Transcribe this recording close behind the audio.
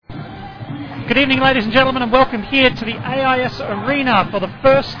Good evening, ladies and gentlemen, and welcome here to the AIS Arena for the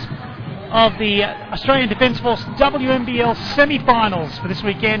first of the Australian Defence Force WNBL semi-finals for this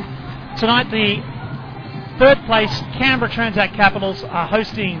weekend. Tonight, the third place Canberra Transact Capitals are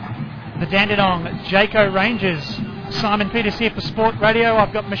hosting the Dandenong Jayco Rangers. Simon Peters here for Sport Radio.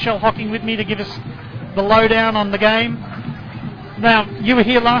 I've got Michelle Hocking with me to give us the lowdown on the game. Now, you were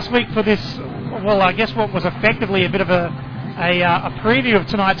here last week for this, well, I guess what was effectively a bit of a preview of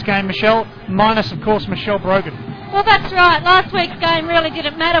tonight's game, Michelle, minus, of course, Michelle Brogan. Well, that's right. Last week's game really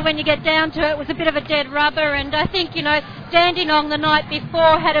didn't matter when you get down to it. It was a bit of a dead rubber, and I think, Dandenong the night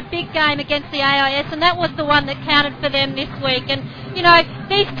before had a big game against the AIS, and that was the one that counted for them this week. And,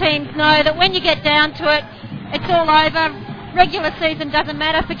 these teams know that when you get down to it, it's all over. Regular season doesn't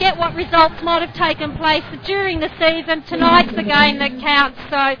matter. Forget what results might have taken place during the season. Tonight's the game that counts.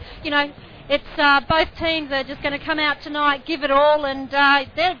 So, it's both teams are just going to come out tonight, give it all, and they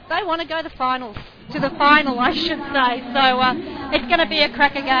want to go to the final, I should say. So it's going to be a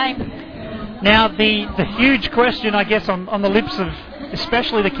cracker game. Now, the huge question, I guess, on the lips of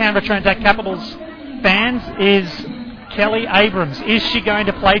especially the Canberra Transact Capitals fans is Kelly Abrams. Is she going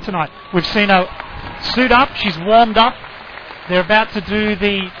to play tonight? We've seen her suit up. She's warmed up. They're about to do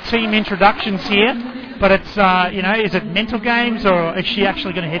the team introductions here, but it's, is it mental games or is she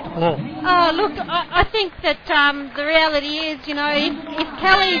actually going to hit the floor? Oh, look, I think that the reality is, if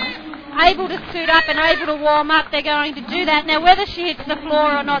Kelly's able to suit up and able to warm up, they're going to do that. Now, whether she hits the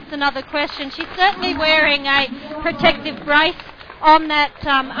floor or not is another question. She's certainly wearing a protective brace on that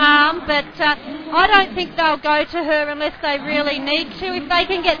arm, but I don't think they'll go to her unless they really need to. If they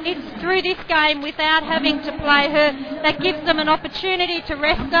can get through this game without having to play her, that gives them an opportunity to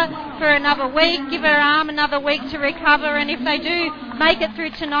rest her for another week, give her arm another week to recover, and if they do make it through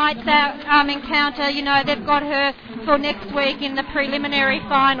tonight's encounter, they've got her for next week in the preliminary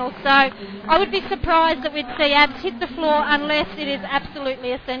final. So I would be surprised that we'd see Abs hit the floor unless it is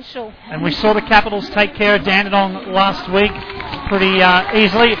absolutely essential. And we saw the Capitals take care of Dandenong last week pretty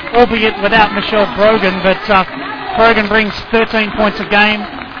easily, albeit without Michelle Brogan, but Brogan brings 13 points a game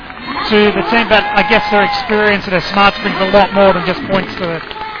to the team, but I guess her experience and her smarts brings a lot more than just points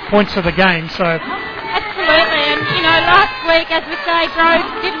to the game. So absolutely, and last week, as we say, Brogan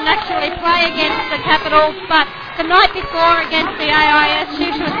didn't actually play against the Capitals, but the night before against the AIS,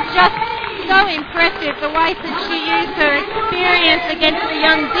 she was just so impressive, the way that she used her experience against the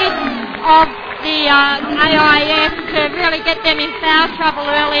young dids of the AIS to really get them in foul trouble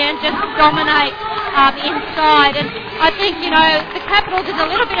early and just dominate inside. And I think, the Capitals is a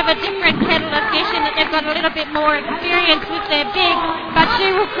little bit of a different kettle of fish in that they've got a little bit more experience with their big, but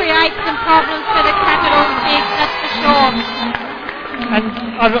she will create some problems for the Capitals big, that's for sure. And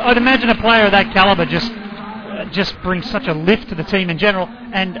I'd imagine a player of that calibre just brings such a lift to the team in general,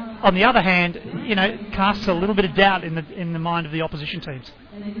 and on the other hand, casts a little bit of doubt in the mind of the opposition teams.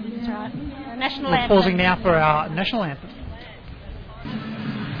 That's right. National We're anthem. pausing now for our national anthem.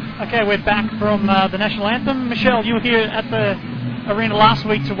 Okay, we're back from the national anthem. Michelle, you were here at the arena last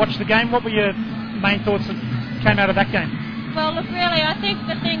week to watch the game. What were your main thoughts that came out of that game? Well, look, really, I think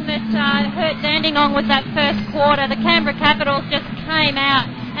the thing that hurt Dandenong was that first quarter. The Canberra Capitals just came out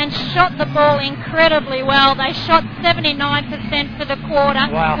and shot the ball incredibly well. They shot 79% for the quarter,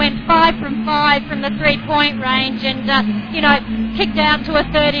 wow. Went 5 from 5 from the three-point range, and kicked out to a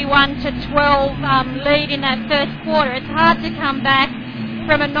 31-12 lead in that first quarter. It's hard to come back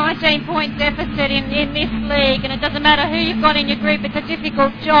from a 19-point deficit in this league, and it doesn't matter who you've got in your group, it's a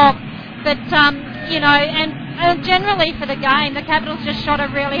difficult job. But, and generally for the game, the Capitals just shot a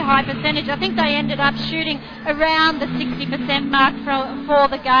really high percentage. I think they ended up shooting around the 60% mark for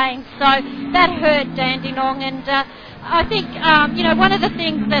the game. So that hurt Dandenong. And I think, one of the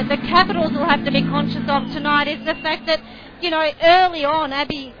things that the Capitals will have to be conscious of tonight is the fact that, early on,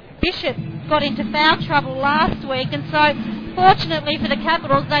 Abby Bishop got into foul trouble last week. And so fortunately for the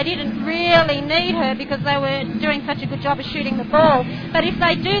Capitals, they didn't really need her because they were doing such a good job of shooting the ball. But if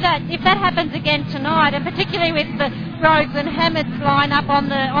they do that, if that happens again tonight, and particularly with the Rogues and Hammett's line up on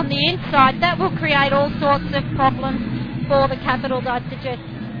the inside, that will create all sorts of problems for the Capitals, I'd suggest.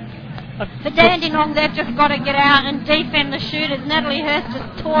 For Dandenong, they've just got to get out and defend the shooters. Natalie Hurst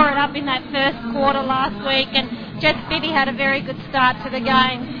just tore it up in that first quarter last week, and Jess Bibby had a very good start to the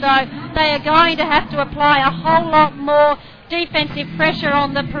game. So they are going to have to apply a whole lot more defensive pressure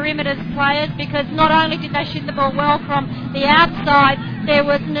on the perimeter players, because not only did they shoot the ball well from the outside, there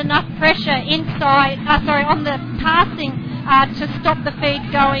wasn't enough pressure inside, on the passing to stop the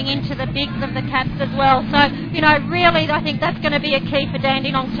feed going into the bigs of the Caps as well. So, really I think that's going to be a key for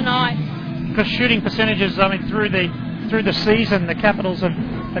Dandenong tonight. Because shooting percentages, through the season, the Capitals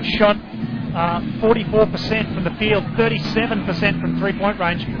have shot 44% from the field, 37% from three-point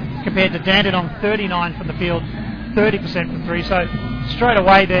range, compared to Dandenong, 39 from the field, 30% from three. So straight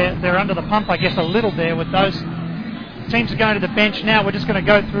away they're under the pump, I guess, a little there with those. Teams are going to the bench now. We're just going to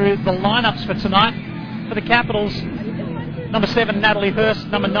go through the lineups for tonight. For the Capitals, number 7, Natalie Hurst.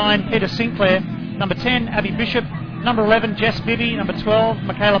 Number 9, Peter Sinclair. Number 10, Abby Bishop. Number 11, Jess Bibby. Number 12,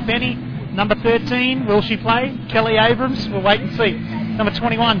 Michaela Benny. Number 13, will she play? Kelly Abrams. We'll wait and see. Number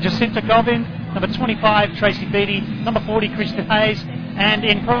 21, Jacinta Govin. Number 25, Tracy Beattie. Number 40, Krista Hayes. And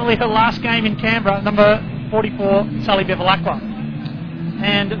in probably her last game in Canberra, number 44, Sally Bevilacqua.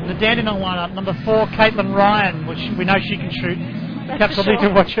 And the Dandenong lineup, number 4, Caitlin Ryan, which we know she can shoot. The Caps will need to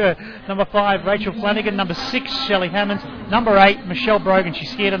watch her. Number 5, Rachel Flanagan. Number 6, Shelley Hammonds. Number 8, Michelle Brogan.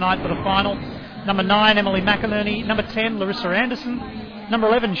 She's here tonight for the final. Number 9, Emily McInerney. Number 10, Larissa Anderson. Number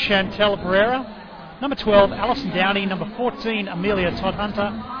 11, Chantel Pereira. Number 12, Alison Downey. Number 14, Amelia Todd Hunter.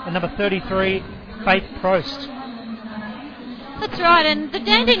 And number 33, Faith Prost. That's right, and the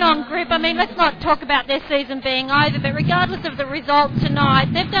Dandenong group, I mean, let's not talk about their season being over, but regardless of the result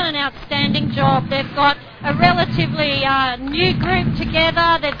tonight, they've done an outstanding job. They've got a relatively new group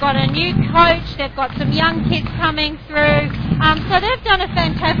together, they've got a new coach, they've got some young kids coming through, so they've done a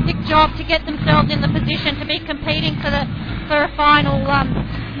fantastic job to get themselves in the position to be competing for a final,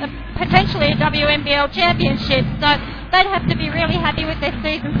 potentially a WNBL championship. So they'd have to be really happy with their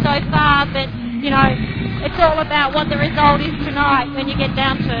season so far, but, you know, it's all about what the result is tonight when you get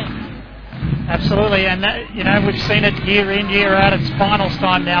down to it. Absolutely, and you know, we've seen it year in, year out. It's finals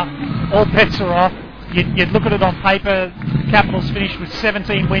time now. All bets are off. You'd look at it on paper. Capitals finished with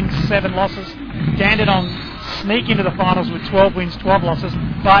 17 wins, 7 losses. Dandenong sneak into the finals with 12 wins, 12 losses.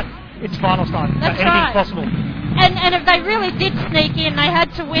 But it's finals time. That's anything's right. possible. And if they really did sneak in, they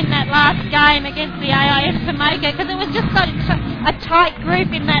had to win that last game against the AIS to make it, because it was just such a tight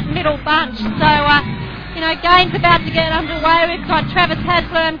group in that middle bunch. So, you know, game's about to get underway. We've got Travis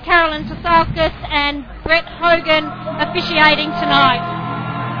Haslam, Carolyn Tasalkis and Brett Hogan officiating tonight.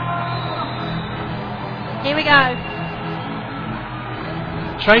 Here we go.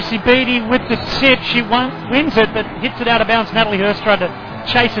 Tracy Beattie with the tip. She wins it, but hits it out of bounds. Natalie Hurst tried to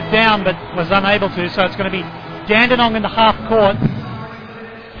chase it down, but was unable to. So it's going to be Dandenong in the half court.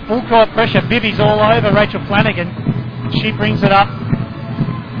 Full court pressure. Bibby's all over Rachel Flanagan. She brings it up.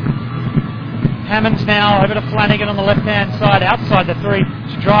 Hammonds now over to Flanagan on the left-hand side, outside the 3.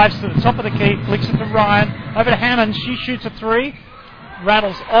 She drives to the top of the key, flicks it to Ryan. Over to Hammonds. She shoots a 3.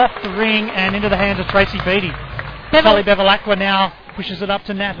 Rattles off the ring and into the hands of Tracy Beattie. Sally Bevilacqua now pushes it up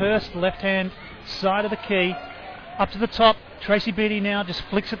to Nat Hurst, left-hand side of the key. Up to the top. Tracy Beattie now just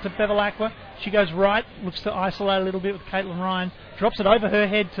flicks it to Bevilacqua. She goes right, looks to isolate a little bit with Caitlin Ryan. Drops it over her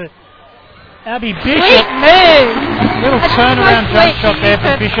head to Abby Bishop. Sweet move! Little turnaround jump shot there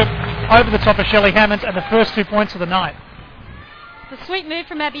for Bishop. Over the top of Shelley Hammonds, and the first 2 points of the night. The sweet move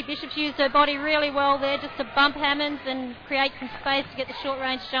from Abby Bishop. She used her body really well there just to bump Hammonds and create some space to get the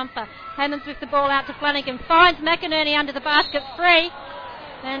short-range jumper. Hammonds with the ball out to Flanagan. Finds McInerney under the basket free.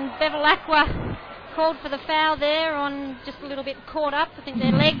 And Bevilacqua called for the foul there on just a little bit caught up. I think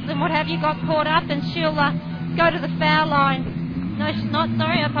their legs and what have you got caught up, and she'll go to the foul line. No, she's not.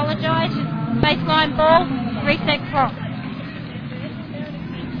 Sorry, I apologise. She's baseline ball. Reset clock.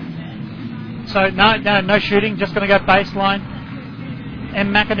 So no shooting, just going to go baseline. And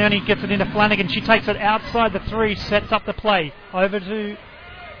McInerney gets it into Flanagan. She takes it outside the 3, sets up the play. Over to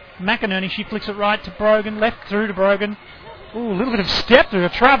McInerney. She flicks it right to Brogan, left through to Brogan. Ooh, a little bit of step through, a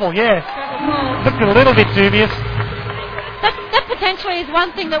travel, yeah. Looked a little bit dubious. That potentially is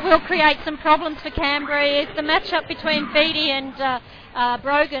one thing that will create some problems for Canberra, is the matchup between Beattie and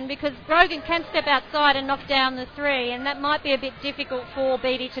Brogan, because Brogan can step outside and knock down the 3, and that might be a bit difficult for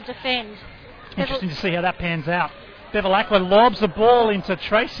Beattie to defend. Interesting to see how that pans out. Bevilacqua lobs the ball into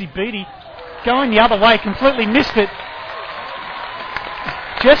Tracy Beattie, going the other way, completely missed it.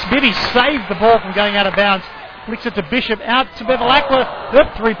 Jess Bibby saved the ball from going out of bounds. Flicks it to Bishop, out to Bevilacqua. The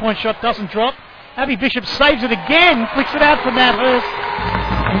 3-point shot doesn't drop. Abby Bishop saves it again, flicks it out for Nat Hurst.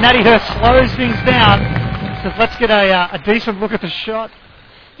 And Natty Hurst slows things down. Says, let's get a decent look at the shot.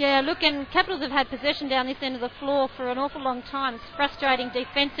 Yeah, look, and Capitals have had possession down this end of the floor for an awful long time. It's frustrating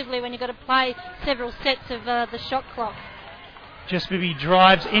defensively when you've got to play several sets of the shot clock. Jess Bibby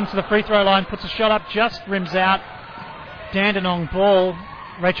drives into the free throw line, puts a shot up, just rims out. Dandenong ball.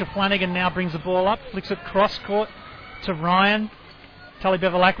 Rachel Flanagan now brings the ball up, flicks it cross court to Ryan. Tully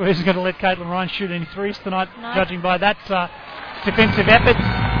Bevilacqua isn't going to let Caitlin Ryan shoot any threes tonight, judging by that defensive effort.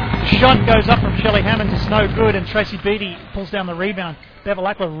 The shot goes up from Shelley Hammonds, it's no good, and Tracy Beattie pulls down the rebound.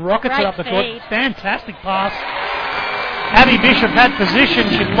 Bevilacqua rockets it up the court. Fantastic pass. Abby Bishop had position.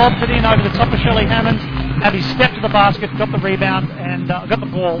 She lobbed it in over the top of Shelley Hammonds. Abby stepped to the basket, got the rebound, and got the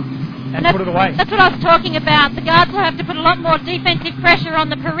ball and put it away. That's what I was talking about. The guards will have to put a lot more defensive pressure on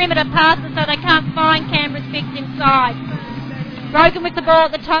the perimeter passes so they can't find Canberra's bigs inside. Brogan with the ball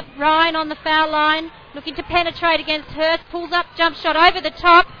at the top. Ryan on the foul line, looking to penetrate against Hurst. Pulls up, jump shot over the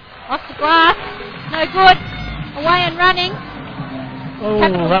top, off the glass. No good. Away and running.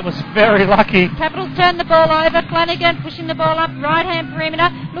 Oh, that was very lucky. Capitals turn the ball over. Flanagan pushing the ball up, right-hand perimeter.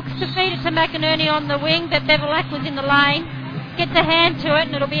 Looks to feed it to McInerney on the wing, but Bevilacqua was in the lane. Gets a hand to it,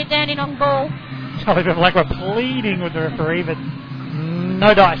 and it'll be a Dandenong ball. Charlie Bevilacqua pleading with the referee, but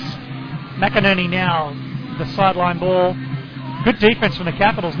no dice. McInerney now, the sideline ball. Good defense from the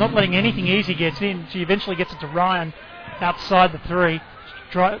Capitals, not letting anything easy get in. She eventually gets it to Ryan outside the three.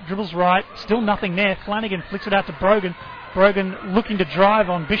 Dribbles right, still nothing there. Flanagan flicks it out to Brogan. Brogan looking to drive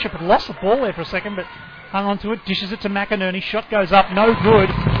on Bishop, had lost the ball there for a second, but hung on to it, dishes it to McInerney. Shot goes up, no good.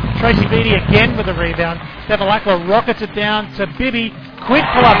 Tracy Beattie again with a rebound. Bevilacqua rockets it down to Bibby. Quick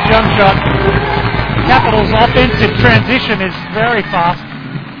pull-up jump shot. Capitals' offensive transition is very fast.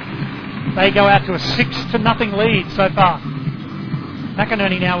 They go out to a 6-0 lead so far.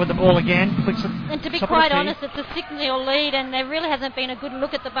 McInerney now with the ball again. Flicks it. And to be quite honest, it's a 6-0 lead, and there really hasn't been a good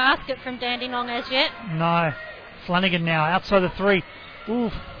look at the basket from Dandenong as yet. No. Flanagan now outside the three. Ooh,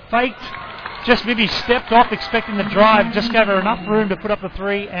 faked. Just Bibby stepped off expecting the drive. Just gave her enough room to put up the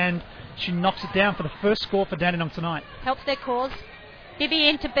three, and she knocks it down for the first score for Dandenong tonight. Helps their cause. Bibby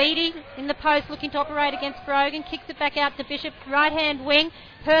into Beattie in the post, looking to operate against Brogan. Kicks it back out to Bishop, right-hand wing.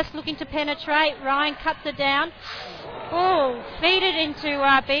 Hurst looking to penetrate. Ryan cuts her down. Oh, feed it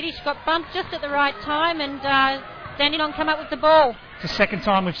into Beattie. She got bumped just at the right time, and Dandenong come up with the ball. It's the second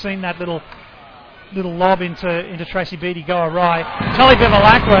time we've seen that little lob into Tracy Beattie go awry. Charlie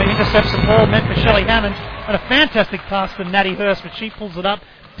Bevilacqua intercepts the ball, meant for Shelley Hammond, and a fantastic pass to Natty Hurst, but she pulls it up,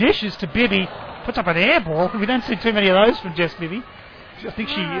 dishes to Bibby, puts up an air ball. We don't see too many of those from Jess Bibby. I think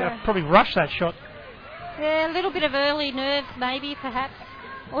she probably rushed that shot. Yeah, a little bit of early nerves maybe, perhaps,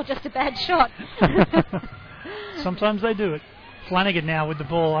 or just a bad shot. Sometimes they do it. Flanagan now with the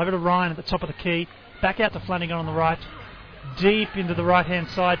ball, over to Ryan at the top of the key, back out to Flanagan on the right, deep into the right-hand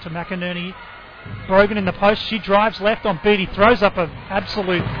side to McInerney. Brogan in the post, she drives left on Beattie, throws up an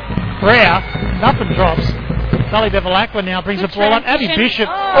absolute prayer, nothing drops. Charlie Bevilacqua now brings Good the ball up. Abby Bishop,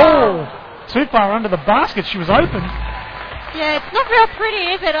 too far under the basket, she was open. Yeah, it's not real pretty,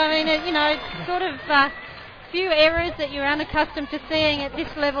 is it? I mean, it's sort of few errors that you're unaccustomed to seeing at this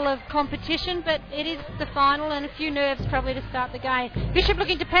level of competition, but it is the final, and a few nerves probably to start the game. Bishop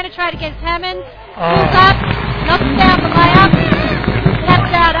looking to penetrate against Hammond, pulls up, knocks down the layup,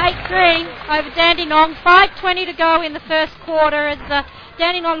 taps out 8-3 over Dandenong. 5:20 to go in the first quarter as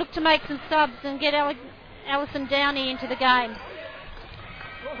Dandenong look to make some subs and get Alison Downey into the game.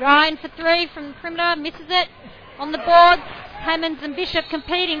 Ryan for three from the perimeter, misses it. On the board, Hammonds and Bishop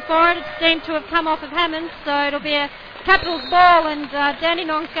competing for it. It seemed to have come off of Hammonds, so it'll be a Capitals ball, and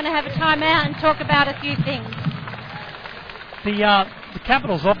Dandenong's going to have a timeout and talk about a few things. The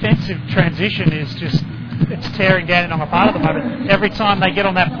Capitals' offensive transition is just, it's tearing Dandenong apart at the moment. Every time they get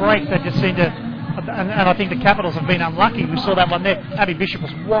on that break, they just seem to, and I think the Capitals have been unlucky. We saw that one there. Abby Bishop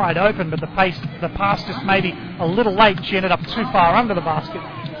was wide open, but the pass just maybe a little late. She ended up too far under the basket.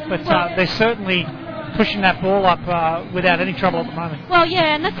 But they're certainly pushing that ball up without any trouble at the moment. Well,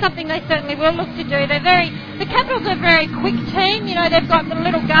 yeah, and that's something they certainly will look to do. The Capitals are a very quick team. You know, they've got the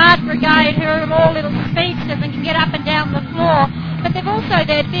little guard brigade who are all little speedsters and can get up and down the floor. But they've also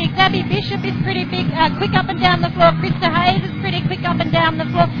their bigs. Abby Bishop is pretty big, quick up and down the floor. Krista Hayes is pretty quick up and down the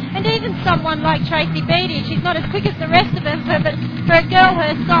floor. And even someone like Tracy Beattie, she's not as quick as the rest of them, but for a girl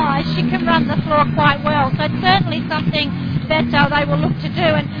her size, she can run the floor quite well. So it's certainly something that they will look to do,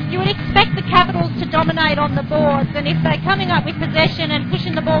 and you would expect the Capitals to dominate on the boards, and if they're coming up with possession and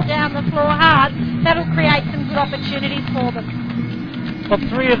pushing the ball down the floor hard, that'll create some good opportunities for them. Well,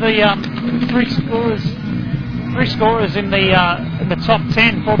 three of the three scorers in the top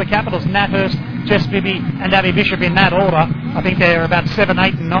 10 for the Capitals: Nat Hurst, Jess Bibby and Abby Bishop in that order. I think they're about 7,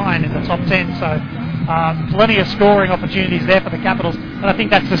 8 and 9 in the top 10, so plenty of scoring opportunities there for the Capitals, and I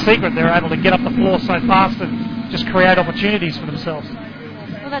think that's the secret. They're able to get up the floor so fast and just create opportunities for themselves.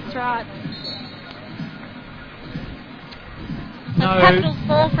 Well, that's right. No. The Capitals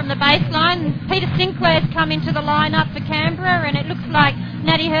ball from the baseline. Peter Sinclair's come into the lineup for Canberra, and it looks like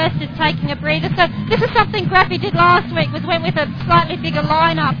Natty Hurst is taking a breather. So this is something Grappy did last week, went with a slightly bigger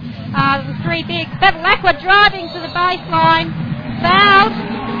lineup, with three bigs. Bevilacqua driving to the baseline,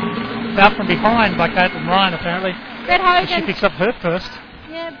 fouled from behind by Caitlin Ryan, apparently. Brett Hogan. She picks up her first.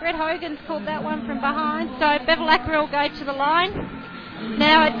 Yeah, Brett Hogan's called that one from behind. So Bevilacqua will go to the line.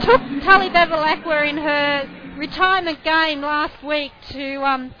 Now it took Tully Bevilacqua in her retirement game last week to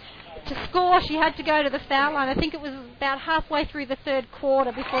score. She had to go to the foul line. I think it was about halfway through the third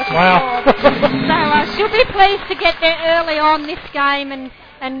quarter before she scored. So she'll be pleased to get there early on this game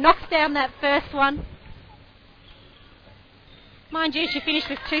and knocks down that first one. Mind you, she finished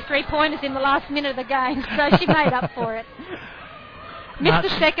with 2 3-pointers in the last minute of the game, so she made up for it. Missed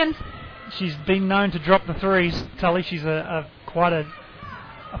the second. She's been known to drop the threes, Tully. She's quite a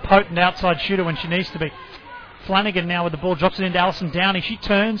potent outside shooter when she needs to be. Flanagan now with the ball, drops it into Alison Downey. She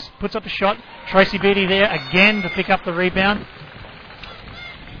turns, puts up a shot. Tracy Beattie there again to pick up the rebound.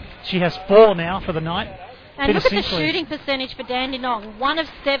 She has 4 now for the night. And look at the shooting percentage for Dandenong. 1 of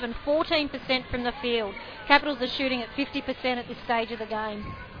 7, 14% from the field. Capitals are shooting at 50% at this stage of the game.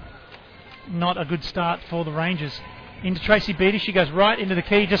 Not a good start for the Rangers. Into Tracy Beattie. She goes right into the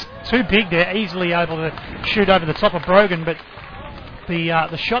key. Just too big there. Easily able to shoot over the top of Brogan, but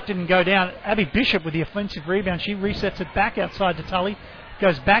the shot didn't go down. Abby Bishop with the offensive rebound. She resets it back outside to Tully.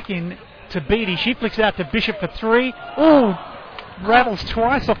 Goes back in to Beattie. She flicks out to Bishop for 3. Ooh! Rattles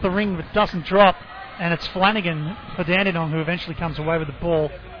twice off the ring but doesn't drop. And it's Flanagan for Dandenong who eventually comes away with the ball.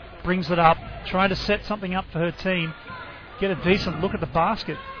 Brings it up. Trying to set something up for her team. Get a decent look at the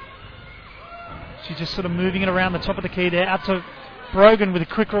basket. She's just sort of moving it around the top of the key there. Out to Brogan with a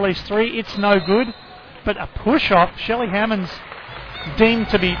quick release 3. It's no good. But a push off. Shelley Hammond's deemed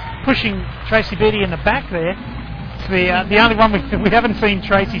to be pushing Tracy Beattie in the back there. It's the only one we haven't seen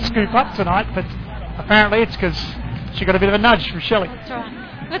Tracy scoop up tonight, but apparently it's because she got a bit of a nudge from Shelley. That's right.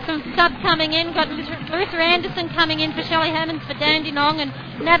 With some subs coming in, got Larissa Anderson coming in for Shelley Hammond for Dandenong, and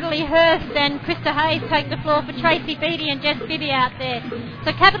Natalie Hurst and Krista Hayes take the floor for Tracy Beattie and Jess Bibby out there.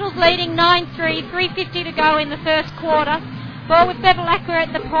 So Capitals leading 9-3, 3:50 to go in the first quarter. Ball with Bevilacqua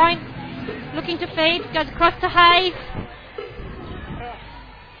at the point, looking to feed, goes across to Hayes.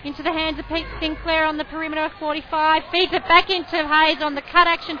 Into the hands of Pete Sinclair on the perimeter of 45. Feeds it back into Hayes on the cut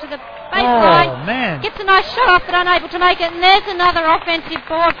action to the baseline. Oh, man. Gets a nice shot off but unable to make it. And there's another offensive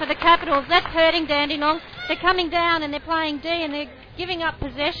board for the Capitals. That's hurting Dandenong. They're coming down and they're playing D and they're giving up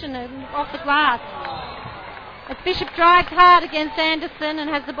possession off the glass. As Bishop drives hard against Anderson and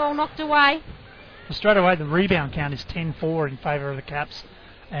has the ball knocked away. Well, straight away the rebound count is 10-4 in favour of the Caps.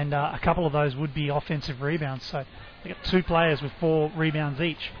 And a couple of those would be offensive rebounds. So they've got 2 players with 4 rebounds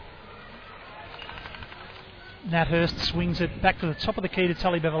each. Nat Hurst swings it back to the top of the key to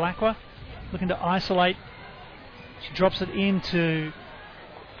Tully Bevilacqua. Looking to isolate. She drops it into...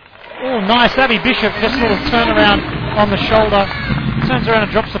 Oh, nice. Abby Bishop, just a little turnaround on the shoulder. Turns around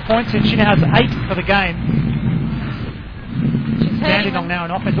and drops the points in. She now has 8 for the game. Dandenong now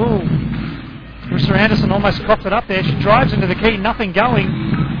in offense. Oh, Marissa Anderson almost coughed it up there. She drives into the key, nothing going.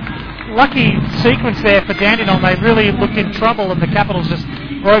 Lucky sequence there for Dandenong. They really looked in trouble and the Capitals just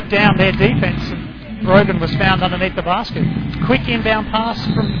broke down their defence. And Brogan was found underneath the basket. Quick inbound pass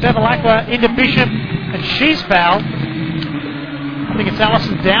from Bevilacqua into Bishop, and she's fouled. I think it's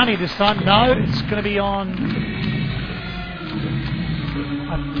Alison Downey this time. No, it's going to be on...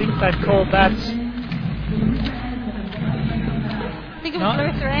 I think they've called that... I think it was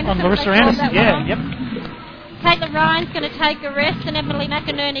Larissa Anderson. On Larissa Anderson, yeah, yep. Caitlin Ryan's going to take a rest and Emily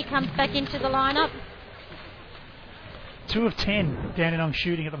McInerney comes back into the lineup. 2 of 10 Dandenong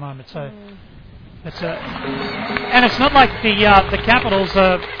shooting at the moment, so it's and it's not like the Capitals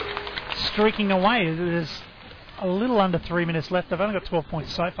are streaking away. There's a little under 3 minutes left. They've only got 12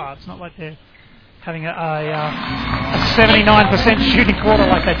 points so far. It's not like they're having a 79% shooting quarter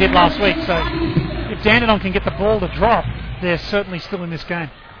like they did last week. So if Dandenong can get the ball to drop, they're certainly still in this game.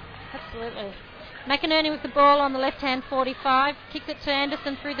 Absolutely. McInerney with the ball on the left-hand 45. Kicks it to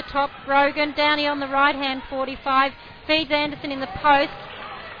Anderson through the top. Brogan, Downey on the right-hand 45. Feeds Anderson in the post.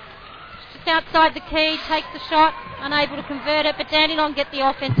 Just outside the key, takes the shot. Unable to convert it, but Dandenong get the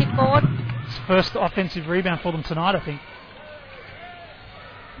offensive board. It's the first offensive rebound for them tonight, I think.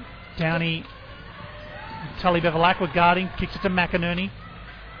 Downey, Tully Bevilacqua guarding. Kicks it to McInerney.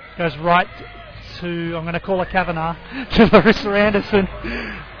 Goes right to, I'm going to call her Kavanagh, to Larissa Anderson.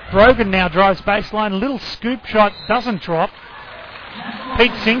 Brogan now drives baseline. Little scoop shot, doesn't drop.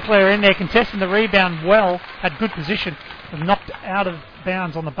 Pete Sinclair in there contesting the rebound well. Had good position. Knocked out of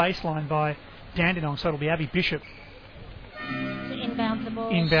bounds on the baseline by Dandenong, so it'll be Abby Bishop. To inbound the ball.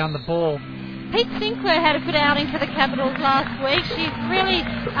 Inbound the ball. Pete Sinclair had a good outing for the Capitals last week. She's really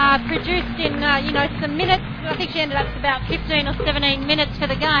produced in, some minutes. I think she ended up with about 15 or 17 minutes for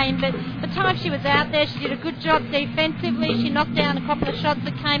the game, but the time she was out there, she did a good job defensively. She knocked down a couple of shots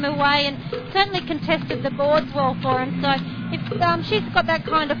that came her way and certainly contested the boards well for them. So if she's got that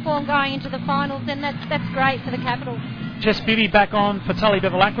kind of form going into the finals, then that's great for the Capitals. Jess Bibby back on for Tully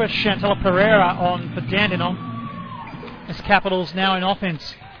Bevilacqua. Chantella Pereira on for Dandenong. As Capitals now in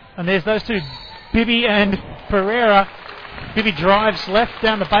offence. And there's those two, Bibby and Pereira. Bibby drives left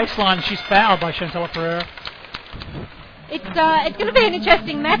down the baseline. She's fouled by Chantella Pereira. It's going to be an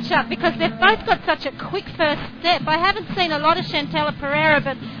interesting matchup because they've both got such a quick first step. I haven't seen a lot of Chantella Pereira,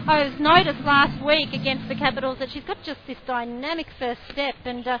 but I was noticed last week against the Capitals that she's got just this dynamic first step,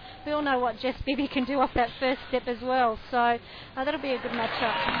 and we all know what Jess Bibby can do off that first step as well. So that'll be a good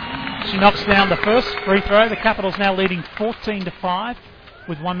matchup. She knocks down the first free throw. The Capitals now leading 14-5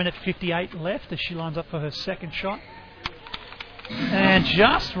 with 1 minute 58 left as she lines up for her second shot. And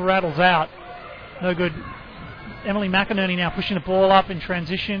just rattles out. No good. Emily McInerney now pushing the ball up in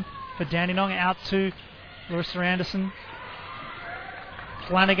transition for Dandenong, out to Larissa Anderson.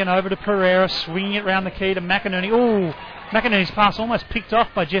 Flanagan over to Pereira, swinging it round the key to McInerney. Ooh, McInerney's pass almost picked off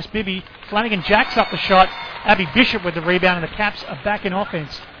by Jess Bibby. Flanagan jacks up the shot. Abby Bishop with the rebound, and the Caps are back in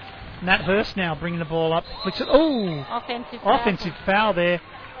offence. Nat Hurst now bringing the ball up. Flicks it. Ooh, offensive foul there.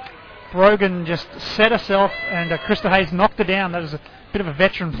 Brogan just set herself, and Krista Hayes knocked her down. That was a bit of a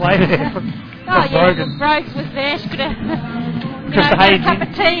veteran play there from Brogan. Brogan was there. She could have had a cup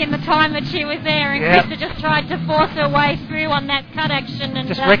of tea in the time that she was there, and Krista just tried to force her way through on that cut action. And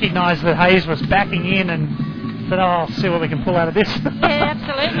just recognised that Hayes was backing in and said, I'll see what we can pull out of this. Yeah,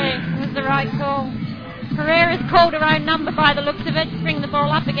 absolutely. It was the right call. Pereira's called her own number by the looks of it, bring the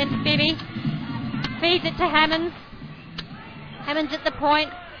ball up against Bibby. Feeds it to Hammonds. Hammonds at the point.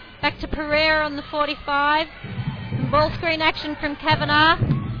 Back to Pereira on the 45. Ball screen action from Kavanagh.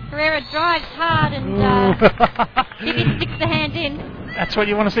 Pereira drives hard and Bibby sticks the hand in. That's what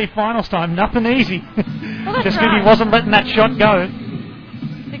you want to see finals time. Nothing easy. Well, just Bibby wasn't letting that shot go.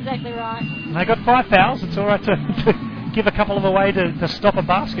 That's exactly right. And they got 5 fouls. It's all right to give a couple of away to stop a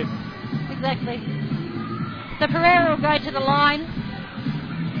basket. Exactly. So Pereira will go to the line.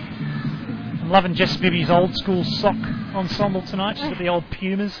 I'm loving Jess Bibby's old school sock ensemble tonight. She's got the old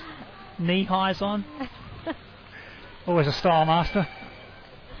Pumas knee highs on. Always a style master.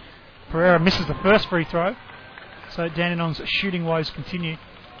 Pereira misses the first free throw. So Dandenong's shooting woes continue.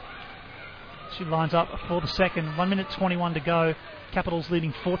 She lines up for the second. 1 minute 21 to go. Capitals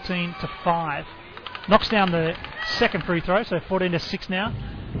leading 14-5. Knocks down the second free throw, so 14-6 now.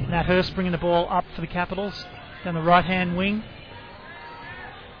 Nat Hurst bringing the ball up for the Capitals. Down the right-hand wing.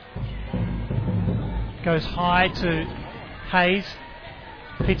 Goes high to Hayes.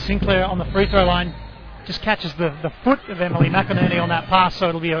 Pete Sinclair on the free throw line. Just catches the foot of Emily McInerney on that pass, so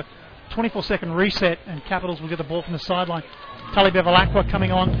it'll be a 24-second reset, and Capitals will get the ball from the sideline. Tully Bevilacqua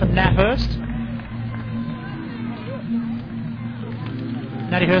coming on for Nat Hurst.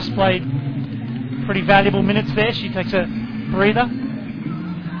 Natty Hurst played pretty valuable minutes there. She takes a breather.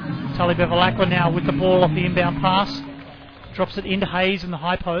 Tully Bevilacqua now with the ball off the inbound pass. Drops it into Hayes in the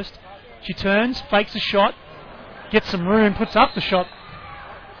high post. She turns, fakes a shot, gets some room, puts up the shot.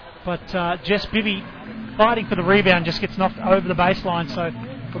 But Jess Bibby fighting for the rebound just gets knocked over the baseline, so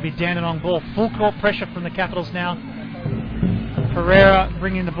it'll be Dandenong ball. Full court pressure from the Capitals now. Pereira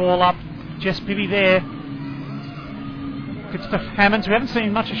bringing the ball up. Jess Bibby there. Good stuff. Hammonds. We haven't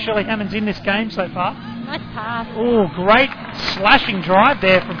seen much of Shelley Hammonds in this game so far. Nice pass. Oh, great slashing drive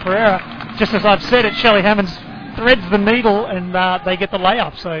there from Pereira. Just as I've said it, Shelley Hammonds threads the needle and they get the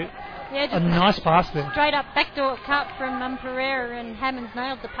layup. So a nice pass there. Straight up backdoor cut from Pereira, and Hammonds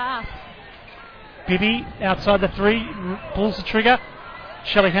nailed the pass. Bibby outside the three, pulls the trigger.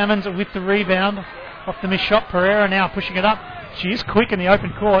 Shelley Hammonds with the rebound off the missed shot. Pereira now pushing it up. She is quick in the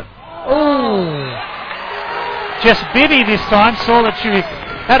open court. Oh! Jess Bibby this time saw that she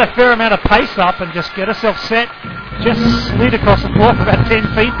had a fair amount of pace up and just get herself set. Just slid across the floor for about 10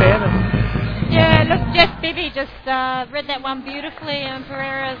 feet there. Yeah, look, Jess Bibby just read that one beautifully, and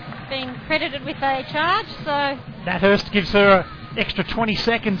Pereira's been credited with a charge. So Nat Hurst gives her an extra 20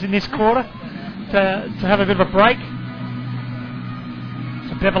 seconds in this quarter to have a bit of a break.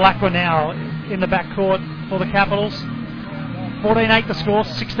 So Bevilacqua now in the backcourt for the Capitals. 14-8 the score,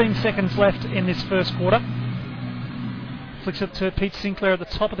 16 seconds left in this first quarter. Flicks it to Pete Sinclair at the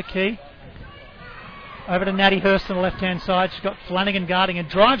top of the key. Over to Natty Hurst on the left-hand side. She's got Flanagan guarding and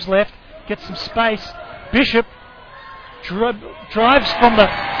drives left, gets some space. Bishop drives from the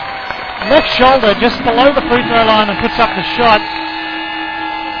left shoulder just below the free throw line and puts up the shot.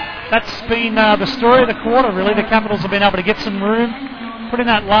 that's been the story of the quarter, really. The Capitals have been able to get some room, put in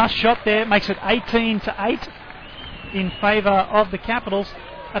that last shot there, makes it 18-8 in favour of the Capitals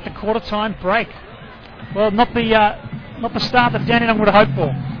at the quarter-time break. Well, not the start that Dandenong would have hoped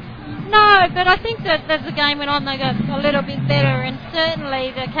for. No, but I think that as the game went on, they got a little bit better, and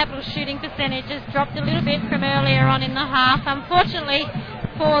certainly the Capitals shooting percentage has dropped a little bit from earlier on in the half. Unfortunately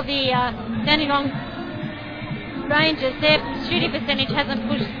for the Dandenong Rangers, their shooting percentage hasn't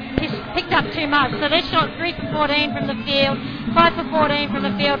picked up too much. So they shot 3 for 14 from the field, 5 for 14 from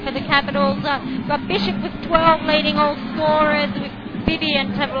the field for the Capitals. Got Bishop with 12 leading all scorers, with Bibi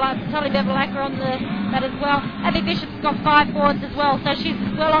and Tolly Bevilacqua on that as well. Abby Bishop's got 5 boards as well, so she's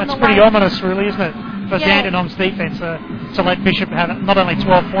well on the way. That's pretty ominous, really, isn't it, for Dandenong's defence to let Bishop have not only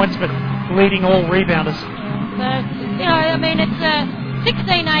 12 points but leading all rebounders. So, I mean, it's a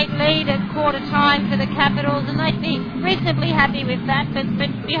 16-8 lead at quarter time for the Capitals, and they'd be reasonably happy with that, but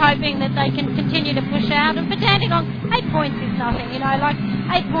be hoping that they can continue to push out. And for Dandenong, 8 points is nothing, like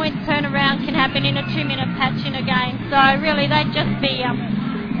 8 points turnaround can happen in a 2-minute patch in a game. So really, they'd just be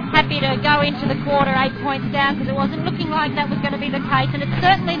happy to go into the quarter 8 points down, because it wasn't looking like that was going to be the case, and it's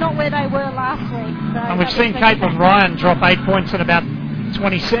certainly not where they were last week. So and we've seen Caitlin Ryan drop 8 points in about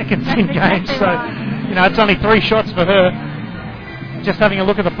 20 seconds in games, so it's only 3 shots for her. Just having a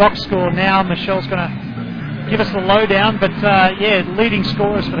look at the box score now, Michelle's going to give us the lowdown, but leading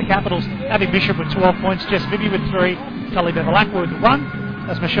scorers for the Capitals, Abby Bishop with 12 points, Jess Vivi with 3, Tully Bevilacqua with 1.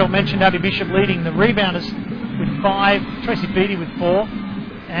 As Michelle mentioned, Abby Bishop leading the rebounders with 5, Tracy Beattie with 4.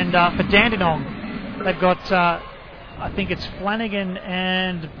 And for Dandenong, they've got, I think it's Flanagan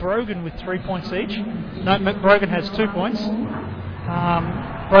and Brogan with 3 points each. No, Brogan has 2 points.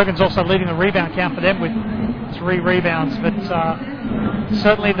 Brogan's also leading the rebound count for them with 3 rebounds, but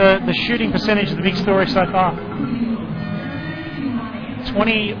certainly the shooting percentage is the big story so far.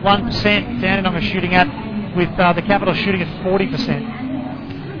 21% Dandenong are shooting at, with the Capitals shooting at 40%.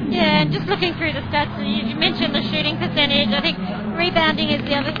 Yeah, and just looking through the stats, you mentioned the shooting percentage. I think rebounding is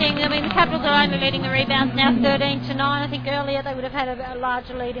the other thing. I mean, the Capitals are only leading the rebounds now 13-9. I think earlier they would have had a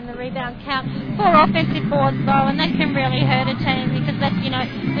larger lead in the rebound count. 4 offensive boards though, and that can really hurt a team, because that's,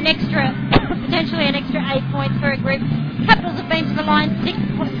 an extra, potentially an extra 8 points for a group. Capitals have been to the line six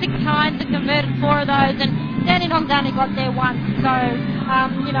times and converted 4 of those, and Dandenong's only got there once. So,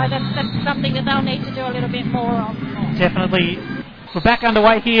 that's something that they'll need to do a little bit more of. Definitely. We're back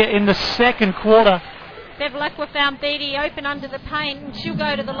underway here in the second quarter. Bevilacqua found Beattie open under the paint, and she'll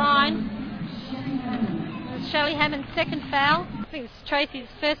go to the line. Shelley Hammond's second foul. I think it's Tracy's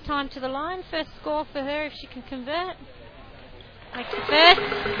first time to the line. First score for her if she can convert. Makes the first.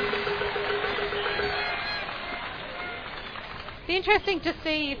 Be interesting to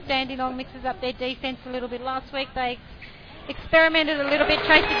see if Dandenong mixes up their defence a little bit. Last week they experimented a little bit.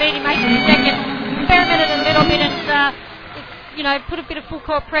 Tracy Beattie makes the second. Experimented a little bit and put a bit of full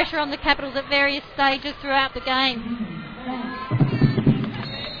court pressure on the Capitals at various stages throughout the game.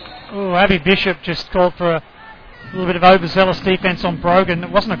 Oh, Abby Bishop just called for a little bit of overzealous defence on Brogan. It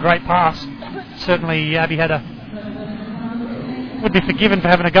wasn't a great pass. Certainly Abby would be forgiven for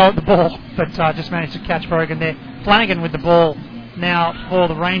having a go at the ball, but just managed to catch Brogan there. Flanagan with the ball now for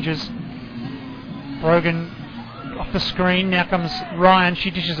the Rangers. Brogan off the screen. Now comes Ryan.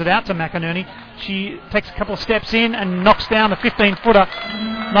 She dishes it out to McInerney. She takes a couple of steps in and knocks down a 15-footer.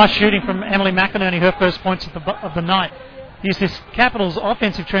 Nice shooting from Emily McInerney, her first points of the night. Here's this Capitals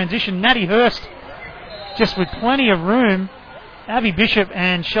offensive transition. Natty Hurst just with plenty of room. Abby Bishop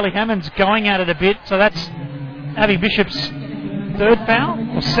and Shelley Hammond's going at it a bit. So that's Abby Bishop's third foul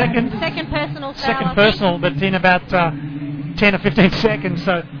or second? Second personal foul. Second personal, but in about 10 or 15 seconds.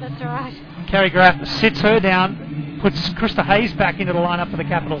 So that's right. Carrie Graff sits her down, puts Krista Hayes back into the lineup for the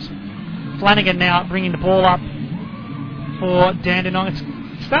Capitals. Flanagan now bringing the ball up for Dandenong. It's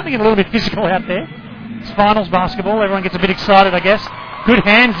starting to get a little bit physical out there. It's finals basketball. Everyone gets a bit excited, I guess. Good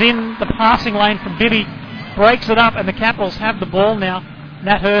hands in the passing lane from Bibby. Breaks it up, and the Capitals have the ball now.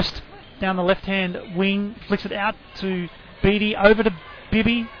 Nat Hurst down the left-hand wing. Flicks it out to Beattie. Over to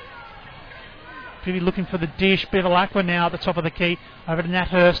Bibby. Bibby looking for the dish. Bevilacqua now at the top of the key. Over to Nat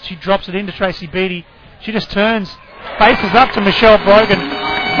Hurst. She drops it into Tracy Beattie. She just turns, faces up to Michelle Brogan.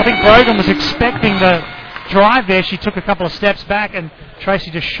 I think Brogan was expecting the drive there. She took a couple of steps back, and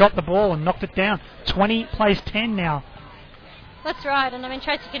Tracy just shot the ball and knocked it down. 20 plays 10 now. That's right, and I mean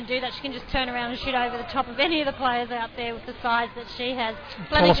Tracy can do that. She can just turn around and shoot over the top of any of the players out there with the size that she has.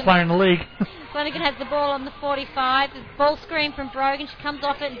 Tallest player in the league. Flanagan has the ball on the 45. The ball screen from Brogan. She comes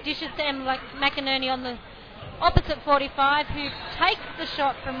off it and dishes to Emma McInerney on the opposite 45, who takes the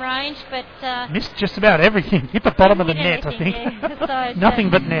shot from range, but missed just about everything. Hit the bottom of the net, I think. Yeah. So nothing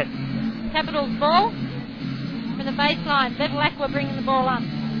but net. Capitals ball from the baseline. Bevilacqua bringing the ball up.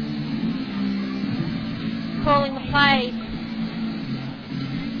 Calling the play.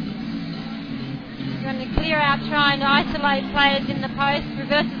 Going to clear out, trying to isolate players in the post.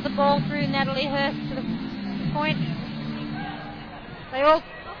 Reverses the ball through Natalie Hurst to the point. They all...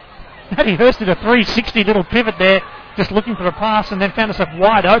 Natalie Hurst did a 360 little pivot there, just looking for a pass, and then found herself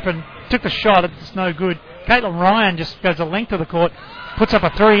wide open. Took the shot, it's no good. Caitlin Ryan just goes the length of the court, puts up a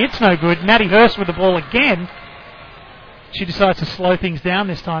three, it's no good. Natty Hurst with the ball again. She decides to slow things down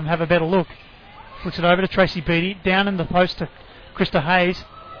this time, have a better look. Flicks it over to Tracy Beattie, down in the post to Krista Hayes.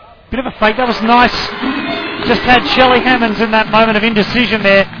 Bit of a fake, that was nice. Just had Shelley Hammonds in that moment of indecision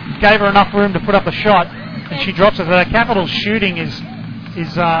there, gave her enough room to put up the shot, and she drops it. The Capitals shooting is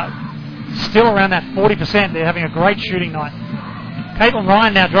still around that 40%. They're having a great shooting night. Caitlin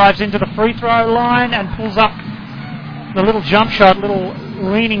Ryan now drives into the free throw line and pulls up the little jump shot, little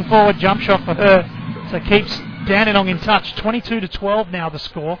leaning forward jump shot for her. So keeps Dandenong in touch. 22-12 now the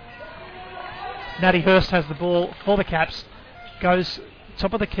score. Natty Hurst has the ball for the Caps. Goes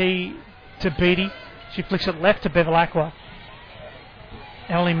top of the key to Beattie. She flicks it left to Bevilacqua.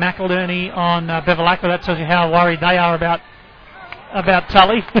 Emily McInerney on Bevilacqua. That tells you how worried they are about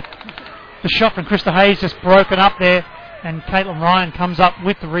Tully. The shot from Krista Hayes just broken up there, and Caitlin Ryan comes up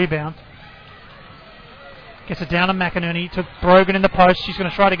with the rebound. Gets it down to McInerney, to Brogan in the post. She's going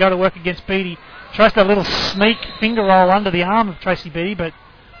to try to go to work against Beattie. Tries to a little sneak finger roll under the arm of Tracy Beattie, but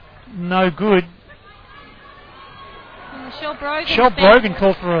no good. Michelle Brogan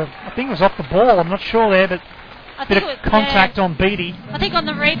called for I think it was off the ball, I'm not sure there, but a bit of contact on Beattie. I think on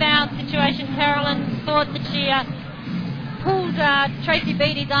the rebound situation, Carolyn thought that she pulled Tracy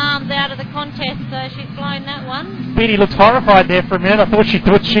Beattie's arms out of the contest, so she's blown that one. Beattie looked horrified there for a minute. I thought she'd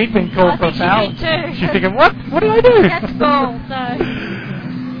been called for a foul. She's thinking, what did I do? That's ball. So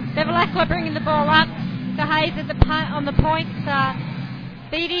Bevilacqua bringing the ball up to Hayes on the points.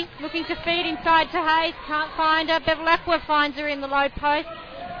 Beattie looking to feed inside to Hayes, can't find her. Bevilacqua finds her in the low post.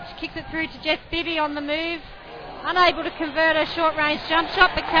 She kicks it through to Jess Bibby on the move. Unable to convert her short-range jump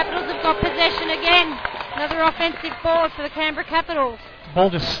shot, but Capitals have got possession again. Another offensive ball for the Canberra Capitals. The ball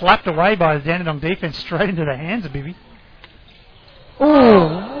just slapped away by the Dandenong defence straight into the hands of Bibby.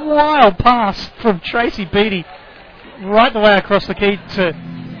 Oh, wild pass from Tracy Beattie right the way across the key to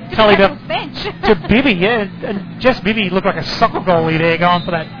Tully to Bibby, yeah. And Jess Bibby looked like a soccer goalie there going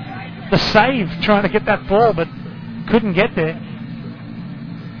for the save, trying to get that ball, but couldn't get there.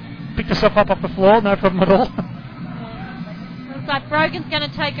 Picked herself up off the floor, no problem at all. Looks like Brogan's going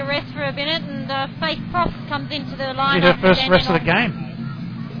to take a rest for a minute, and Faith Cross comes into the line. Her first rest of the game.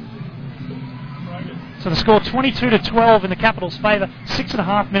 So the score 22-12 in the Capitals' favour.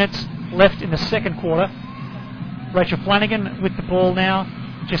 6.5 minutes left in the second quarter. Rachel Flanagan with the ball now.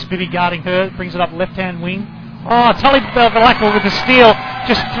 Jess Bibby guarding her, brings it up left-hand wing. Oh, Tully Bevilacqua with the steal,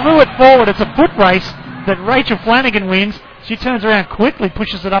 just threw it forward. It's a foot race that Rachel Flanagan wins. She turns around quickly,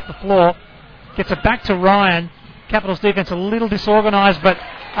 pushes it up the floor, gets it back to Ryan. Capitals defence a little disorganised, but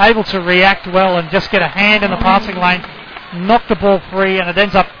able to react well and just get a hand in the passing lane, knock the ball free, and it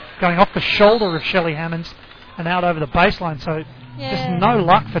ends up going off the shoulder of Shelley Hammonds and out over the baseline. So just no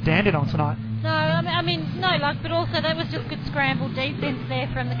luck for Dandenong tonight. No, I mean, no luck, but also that was just good scramble defence there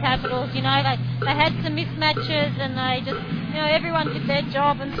from the Capitals. You know, they had some mismatches, and they just, you know, everyone did their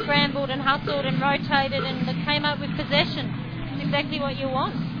job and scrambled and hustled and rotated, and they came up with possession. That's exactly what you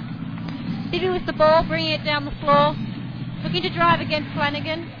want. Bibby with the ball, bringing it down the floor, looking to drive against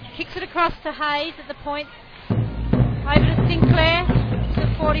Flanagan, kicks it across to Hayes at the point, over to Sinclair,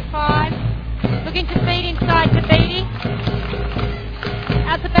 to 45, looking to feed inside to Beattie.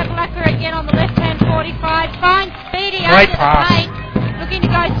 Out to Bevilacqua again on the left-hand 45. Finds Beattie out to the paint. Looking to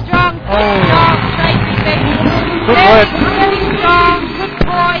go strong. Strong, Tracy Beattie. Good work. Very strong. Good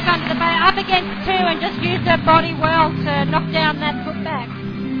poise under the back. Up against two and just used her body well to knock down that putback.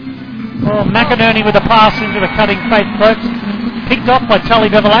 Well, McInerney with a pass into the cutting Faith Probst. Picked off by Tully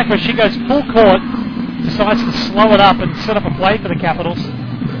Bevilacqua. She goes full court. Decides to slow it up and set up a play for the Capitals.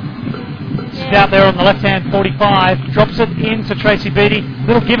 She's out there on the left-hand 45, drops it in to Tracy Beattie.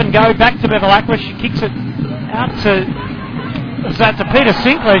 Little give and go back to Bevilacqua. She kicks it out to Peter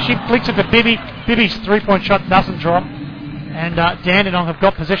Sinclair. She flicks it to Bibby. Bibby's three-point shot doesn't drop. And Dandenong have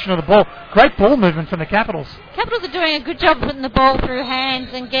got possession of the ball. Great ball movement from the Capitals. Capitals are doing a good job putting the ball through hands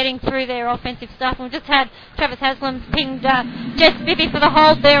and getting through their offensive stuff. And we've just had Travis Haslam pinged Jess Bibby for the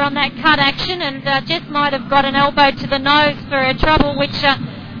hold there on that cut action. And Jess might have got an elbow to the nose for her trouble, which...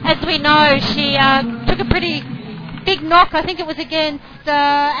 as we know, she took a pretty big knock. I think it was against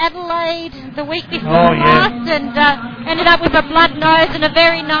Adelaide the week before yeah. last, and ended up with a blood nose and a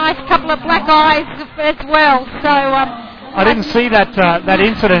very nice couple of black eyes as well. So I didn't see that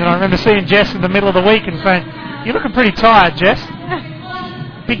incident. I remember seeing Jess in the middle of the week and saying, "You're looking pretty tired, Jess.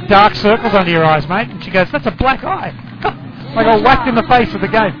 Big dark circles under your eyes, mate." And she goes, "That's a black eye." I got whacked in the face with the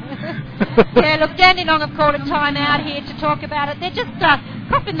game. Yeah, look, Dandenong have called a timeout here to talk about it. They're just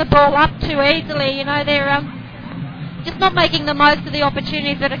popping the ball up too easily. You know, they're just not making the most of the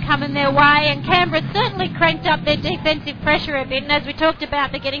opportunities that are coming their way. And Canberra certainly cranked up their defensive pressure a bit. And as we talked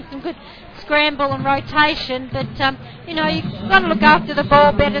about, they're getting some good scramble and rotation. But, you know, you've got to look after the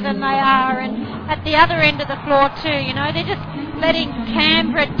ball better than they are. And at the other end of the floor too, you know, they're just letting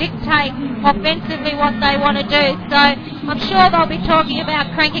Canberra dictate offensively what they want to do. So I'm sure they'll be talking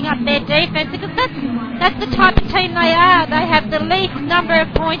about cranking up their defence, because that's the type of team they are. They have the least number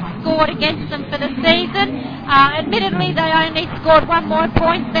of points scored against them for the season. Admittedly, they only scored one more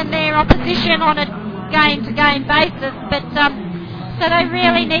point than their opposition on a game-to-game basis, but so they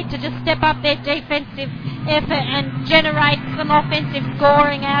really need to just step up their defensive effort and generate some offensive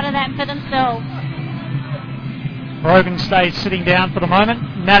scoring out of that for themselves. Brogan stays sitting down for the moment.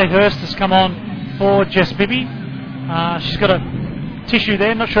 Maddie Hurst has come on for Jess Bibby. She's got a tissue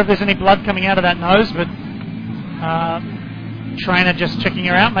there. Not sure if there's any blood coming out of that nose, but trainer just checking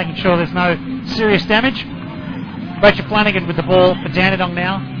her out, making sure there's no serious damage. Rachel Flanagan with the ball for Dandenong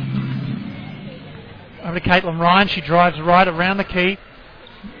now. Over to Caitlin Ryan. She drives right around the key.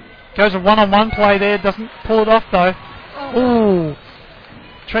 Goes a one-on-one play there. Doesn't pull it off though. Ooh.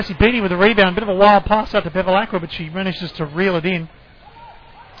 Tracy Beattie with a rebound. Bit of a wild pass out to Bevilacqua, but she manages to reel it in.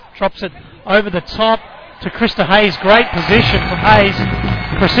 Drops it over the top to Krista Hayes. Great position from Hayes.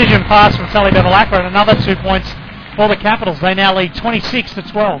 Precision pass from Sally Bevilacqua, and another 2 points for the Capitals. They now lead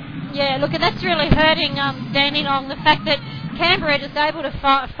 26-12. Yeah, look, and that's really hurting Dandenong. The fact that Canberra is able to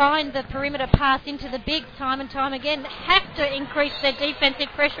find the perimeter pass into the bigs time and time again. They have to increase their defensive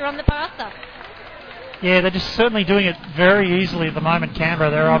pressure on the passer. Yeah, they're just certainly doing it very easily at the moment, Canberra.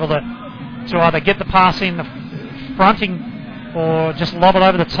 They're able to either get the pass in the fronting or just lob it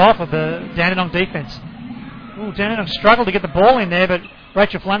over the top of the Dandenong defence. Ooh, Dandenong struggled to get the ball in there, but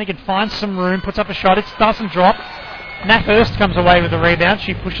Rachel Flanagan finds some room, puts up a shot. It doesn't drop. Nat Hurst comes away with the rebound.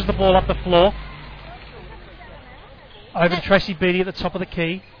 She pushes the ball up the floor. Over to Tracy Beattie at the top of the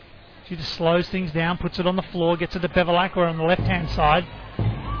key. She just slows things down, puts it on the floor, gets it to Bevilacqua on the left-hand side.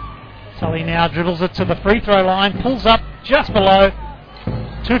 Sully now dribbles it to the free throw line, pulls up just below.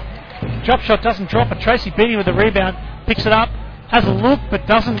 Drop shot doesn't drop, but Tracy Beattie with the rebound picks it up, has a look, but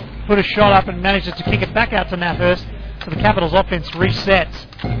doesn't put a shot up and manages to kick it back out to Nat Hurst. So the Capitals offense resets.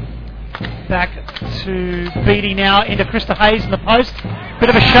 Back to Beattie now into Krista Hayes in the post. Bit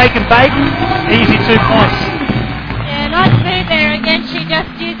of a shake and bake. Easy 2 points. Yeah, nice move there again. She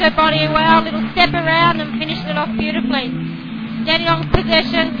just used her body well, little step around and finished it off beautifully. Dandenong's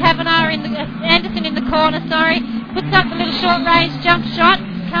possession, Anderson in the corner, puts up a little short range jump shot,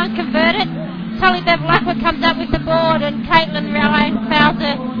 can't convert it. Tully Bevilacqua comes up with the board, and Caitlin Ryan fouls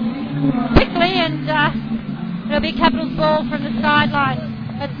it quickly, and it'll be Capitals ball from the sideline.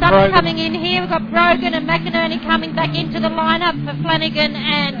 But some coming in here. We've got Brogan and McInerney coming back into the lineup for Flanagan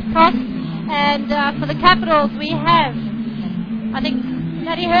and Cross. And for the Capitals, we have, I think,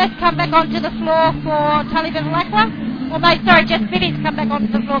 Maddie Hurst come back onto the floor for Tully Bevilacqua. Jess Bibby's come back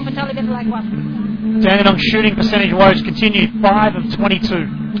onto the floor for Tully Bevilacqua. Dandenong's shooting percentage woes continue, 5 of 22.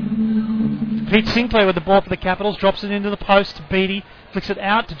 Pete Sinclair with the ball for the Capitals, drops it into the post to Beattie, flicks it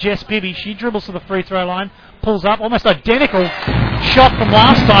out to Jess Bibby. She dribbles to the free throw line, pulls up, almost identical shot from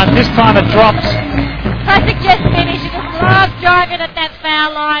last time. This time it drops. Classic Jess Bibby. She just loves driving at that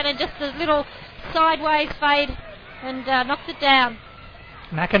foul line and just a little sideways fade and knocks it down.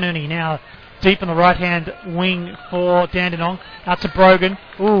 McInerney now deep in the right-hand wing for Dandenong. Out to Brogan.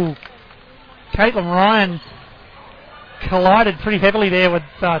 Ooh. Caitlin Ryan collided pretty heavily there with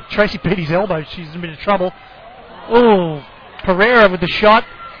Tracy Beattie's elbow. She's in a bit of trouble. Ooh. Pereira with the shot.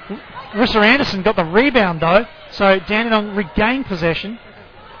 Rissa Anderson got the rebound though. So Dandenong regained possession.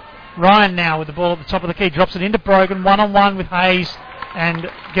 Ryan now with the ball at the top of the key. Drops it into Brogan. One-on-one with Hayes. And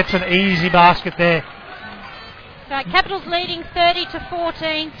gets an easy basket there. Capitals leading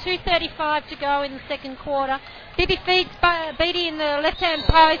 30-14, 2:35 to go in the second quarter. Bibby feeds Beattie in the left-hand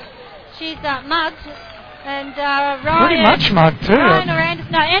post. She's mugged. And Ryan... Pretty much mugged too. Ryan or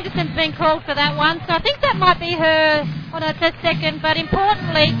Anderson. No, Anderson's been called for that one. So I think that might be her on her second. But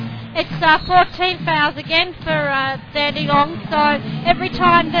importantly, it's 14 fouls again for Dandenong. So every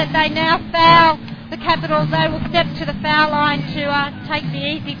time that they now foul the Capitals, they will step to the foul line to take the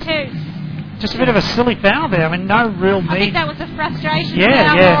easy two. just a bit of a silly foul there. I mean, no real need. I think that was a frustration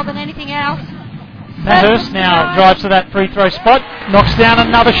foul more than anything else. Matt Hurst now drives to that free throw spot, knocks down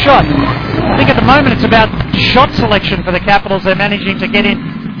another shot. I think at the moment it's about shot selection for the Capitals. They're managing to get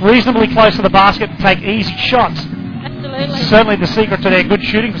in reasonably close to the basket and take easy shots. Absolutely. Certainly the secret to their good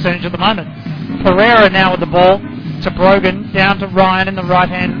shooting percentage at the moment. Pereira now with the ball to Brogan, down to Ryan in the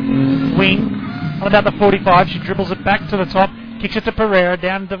right-hand wing. On about the 45, she dribbles it back to the top, kicks it to Pereira,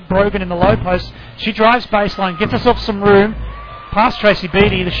 down to Brogan in the low post. She drives baseline, gets herself some room, past Tracy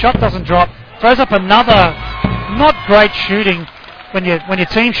Beattie. The shot doesn't drop. Throws up another not great shooting when your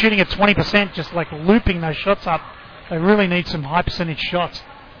team's shooting at 20%, just like looping those shots up. They really need some high percentage shots.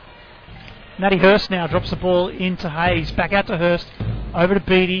 Maddie Hurst now drops the ball into Hayes. Back out to Hurst. Over to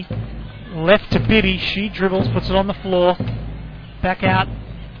Beattie. Left to Bibby. She dribbles, puts it on the floor. Back out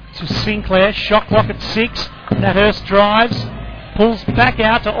to Sinclair. Shot clock at 6. Nat Hurst drives. Pulls back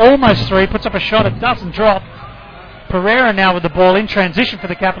out to almost 3. Puts up a shot. It doesn't drop. Pereira now with the ball in transition for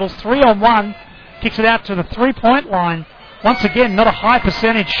the Capitals. 3-on-1. Kicks it out to the 3-point line. Once again, not a high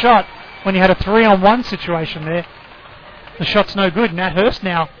percentage shot when you had a 3-on-1 situation there. The shot's no good. Nat Hurst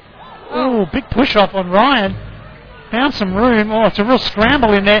now. Oh, big push off on Ryan. Found some room. Oh, it's a real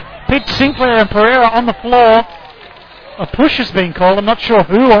scramble in there. Pete Sinclair and Pereira on the floor. A push has been called. I'm not sure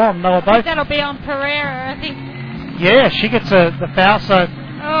who on. They were both. I think that'll be on Pereira, I think. Yeah, she gets the foul, so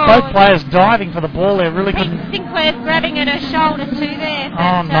both players diving for the ball there. Really couldn't. Sinclair's grabbing at her shoulder too there. But,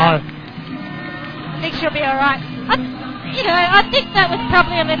 oh, no. I think she'll be all right. I think that was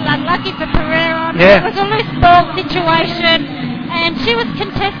probably a little unlucky for Pereira. Yeah. It was a loose ball situation, and she was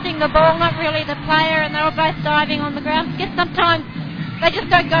contesting the ball, not really the player, and they were both diving on the ground. I guess sometimes they just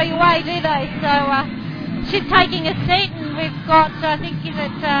don't go your way, do they? So she's taking a seat, and we've got, I think, is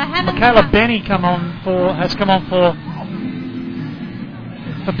it Hammond? Michaela Benny has come on for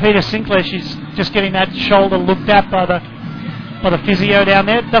Peter Sinclair. She's just getting that shoulder looked at by the physio down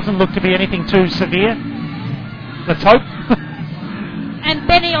there. It doesn't look to be anything too severe. Let's hope. And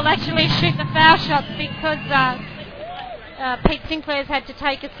Benny will actually shoot the foul shots because Pete Sinclair's had to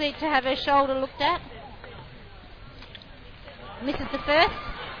take a seat to have her shoulder looked at. Misses the first.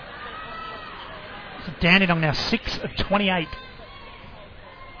 So Dandenong now 6 of 28.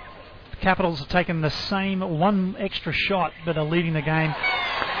 The Capitals have taken the same one extra shot, but are leading the game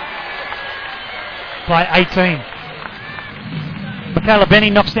by 18. Michaela Benny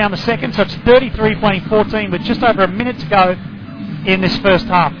knocks down the second, so it's 33-14 with just over a minute to go in this first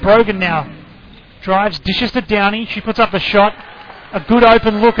half. Brogan now drives, dishes to Downey. She puts up the shot. A good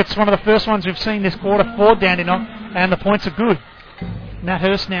open look. It's one of the first ones we've seen this quarter for Dandenong, and the points are good. Nat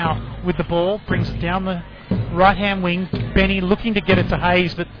Hurst now with the ball, brings it down the right-hand wing. Benny looking to get it to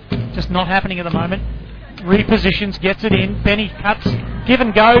Hayes, but just not happening at the moment. Repositions, gets it in. Benny cuts, give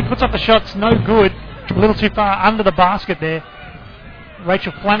and go, puts up the shots, no good. A little too far under the basket there.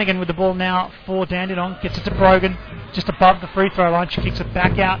 Rachel Flanagan with the ball now for Dandenong. Gets it to Brogan, just above the free throw line. She kicks it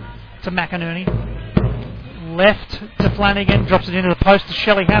back out to McInerney. Left to Flanagan, drops it into the post to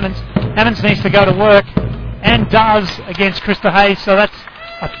Shelley Hammonds. Hammonds needs to go to work, and does against Krista Hayes. So that's,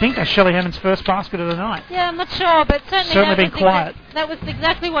 I think, that's Shelley Hammonds' first basket of the night. Yeah, I'm not sure, but certainly been quiet. That was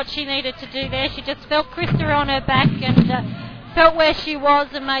exactly what she needed to do there. She just felt Krista on her back and felt where she was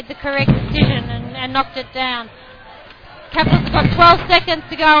and made the correct decision and knocked it down. Capitals have got 12 seconds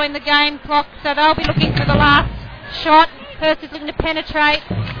to go in the game clock, so they'll be looking for the last shot. Hurst is looking to penetrate.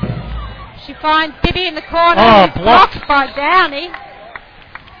 She finds Bibby in the corner. Oh, blocked by Downey. It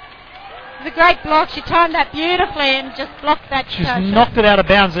was a great block. She timed that beautifully and just blocked that She's shot. knocked it out of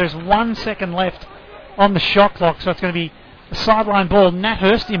bounds. There's 1 second left on the shot clock, so it's going to be a sideline ball. Nat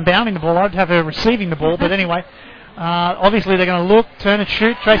Hurst inbounding the ball. I'd have her receiving the ball, but anyway. Obviously they're going to look, turn and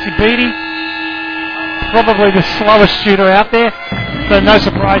shoot. Tracy Beattie, probably the slowest shooter out there, so no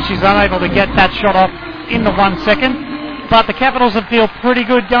surprise she's unable to get that shot off in the 1 second. But the Capitals feel pretty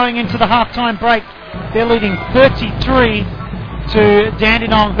good going into the halftime break. They're leading 33 to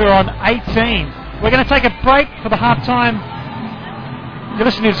Dandenong, who are on 18. We're going to take a break for the halftime. You're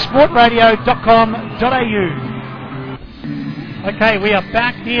listening to sportradio.com.au. Okay, we are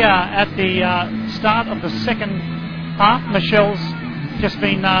back here at the start of the second half. Michelle's just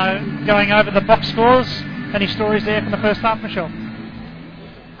been going over the box scores. Any stories there from the first half, Michelle?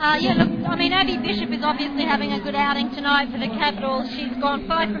 Abby Bishop is obviously having a good outing tonight for the Capitals. She's gone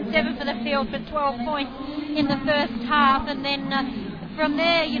 5 from 7 for the field for 12 points in the first half, and then from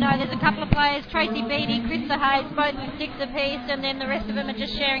there, there's a couple of players, Tracy Beattie, Krista Hayes, both with 6 apiece, and then the rest of them are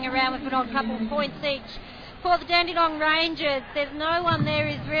just sharing around with an odd couple of points each. for the Dandenong Rangers, there's no one there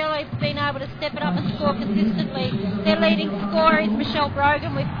who's really been able to step it up and score consistently. Their leading scorer is Michelle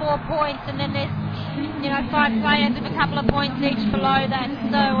Brogan with 4 points, and then there's 5 players with a couple of points each below that.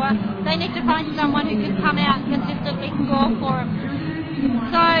 So they need to find someone who can come out and consistently score for them.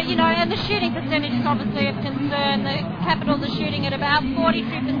 So, and the shooting percentage is obviously of concern. The Capitals are shooting at about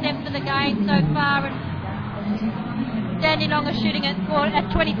 42% for the game so far, and Dandenong are shooting at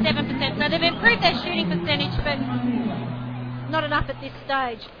 27%. So they've improved their shooting percentage, but not enough at this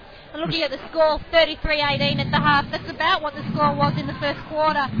stage. And looking at the score, 33-18 at the half. That's about what the score was in the first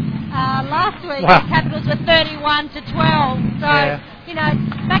quarter last week. Wow. The Capitals were 31-12. So,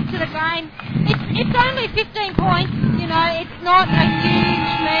 back to the game. It's only 15 points. It's not a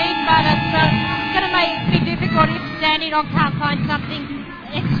huge lead, but it's going to make it difficult if Dandenong can't find something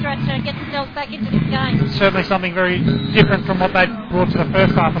extra to get themselves back into this game. Certainly something very different from what they brought to the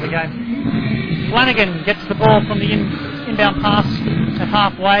first half of the game. Flanagan gets the ball from the inbound pass at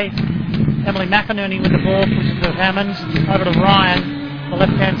halfway. Emily McInerney with the ball, pushes to Hammonds, over to Ryan, the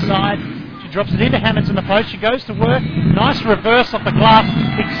left-hand side. She drops it into Hammonds in the post. She goes to work. Nice reverse off the glass.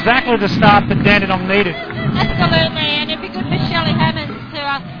 Exactly the start that Dandenong needed. Absolutely, and it'd be good for Shelley Hammonds to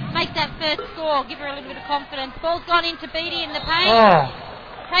make that first score, give her a little bit of confidence. Ball's gone into Beattie in the paint. Oh.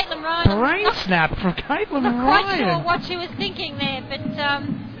 Caitlin Ryan. Brain snap from Caitlin Ryan. I'm not quite sure what she was thinking there, but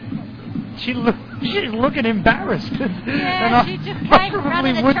she's looking embarrassed. Yeah, she just came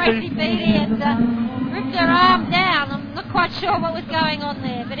running at Tracy Beattie and ripped her arm down. I'm not quite sure what was going on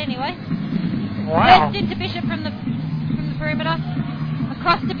there, but anyway. Wow. First into Bishop from the perimeter.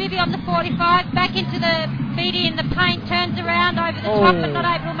 Across to Bibby on the 45. Back into the Beattie in the paint. Turns around over the top, but not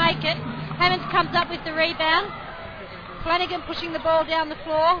able to make it. Hammonds comes up with the rebound. Flanagan pushing the ball down the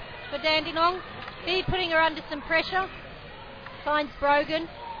floor for Dandenong. Bibby putting her under some pressure. Finds Brogan.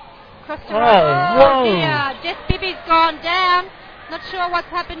 Across to whoa. Dear. Jess Bibby's gone down. Not sure what's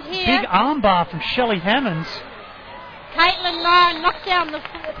happened here. Big armbar from Shelley Hammonds. Caitlin Ryan knocks down the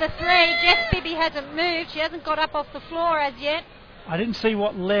three. Jess Bibby hasn't moved. She hasn't got up off the floor as yet. I didn't see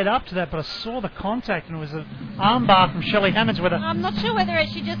what led up to that, but I saw the contact, and it was an armbar from Shelley Hammonds. I'm not sure whether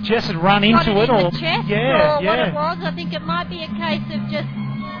she just Jess had run into it, or the chest yeah, or what it was. I think it might be a case of just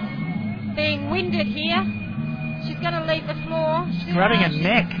being winded here. She's going to leave the floor. Grabbing her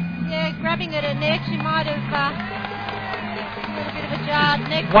neck. Yeah, grabbing at her neck. She might have a little bit of a jarred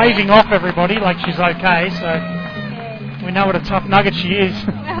neck. Waving off everybody like she's okay, so we know what a tough nugget she is.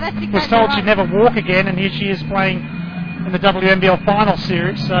 Well, that's exactly was told right. she'd never walk again, and here she is playing in the WNBL final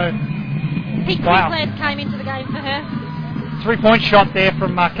series. So Pete Queensland came into the game for her. 3-point shot there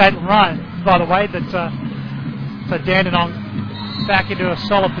from Caitlin Ryan, by the way. That so Dandenong back into a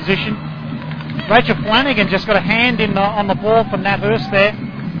solid position. Rachel Flanagan just got a hand on the ball from Nat Hurst there,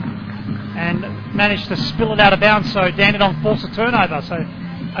 and managed to spill it out of bounds. So Dandenong forced a turnover. So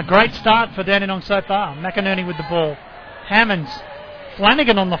a great start for Dandenong so far. McInerney with the ball. Hammonds,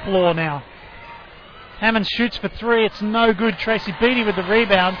 Flanagan on the floor now. Hammonds shoots for 3. It's no good. Tracy Beattie with the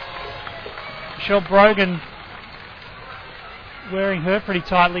rebound. Michelle Brogan wearing her pretty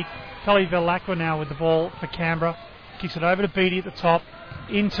tightly. Kelly Velacqua now with the ball for Canberra. Kicks it over to Beattie at the top.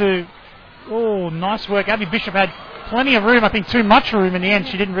 Into, nice work. Abby Bishop had plenty of room. I think too much room in the end.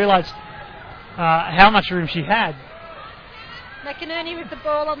 She didn't realise how much room she had. McInerney with the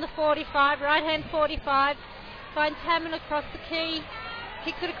ball on the 45, right hand 45. Finds Hammond across the key.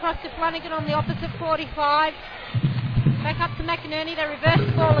 Kicks it across to Flanagan on the opposite 45. Back up to McInerney. They reverse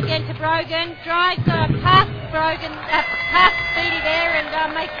the ball again to Brogan. Drives past Brogan, past Beattie there,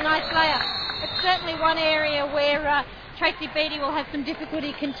 and makes a nice layup. It's certainly one area where Tracy Beattie will have some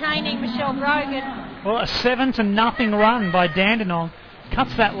difficulty containing Michelle Brogan. Well, a 7-0 run by Dandenong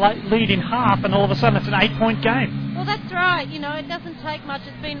cuts that lead in half, and all of a sudden it's an 8-point game. Well, that's right. It doesn't take much.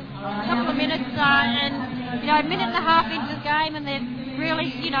 It's been a couple of minutes and, a minute and a half into the game, and they've really,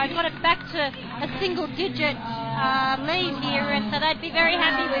 got it back to a single-digit lead here, and so they'd be very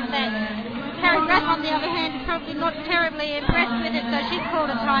happy with that. Carrie Brass, on the other hand, is probably not terribly impressed with it, so she's called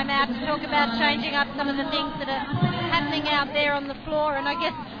a timeout to talk about changing up some of the things that are happening out there on the floor, and I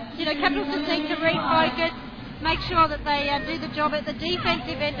guess, Capitals just need to refocus, make sure that they do the job at the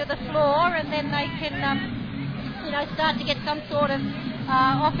defensive end of the floor, and then they can, start to get some sort of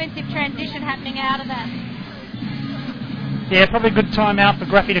offensive transition happening out of that. Yeah, probably a good timeout for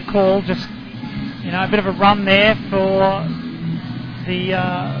Graffy to call. Just, a bit of a run there for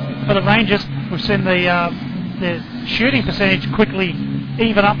the Rangers. We've seen the shooting percentage quickly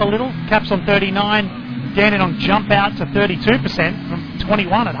even up a little. Caps on 39. Dandenong jump out to 32% from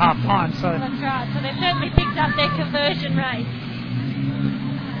 21 at half time. So that's right. So they've certainly picked up their conversion rate.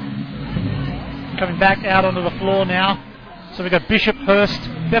 coming back out onto the floor now. So we've got Bishop, Hurst,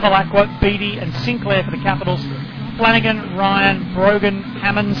 Bevilacqua, Beattie and Sinclair for the Capitals. Flanagan, Ryan, Brogan,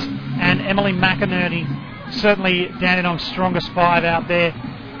 Hammonds and Emily McInerney. Certainly Dandenong's strongest five out there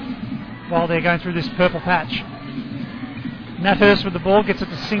while they're going through this purple patch. Nat Hurst with the ball, gets it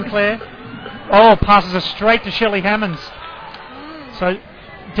to Sinclair. Oh, passes it straight to Shelley Hammonds. So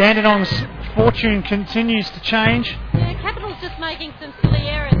Dandenong's fortune continues to change. Yeah, Capitals just making some silly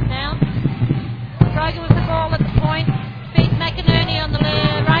errors now. Brogan with the ball at the point. Feeds McInerney on the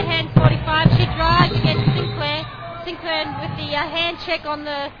right-hand 45. She drives against Sinclair. Sinclair with the hand check on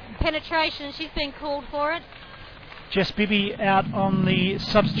the penetration. She's been called for it. Jess Bibby out on the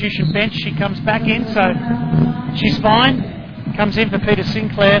substitution bench. She comes back in, so she's fine. Comes in for Peter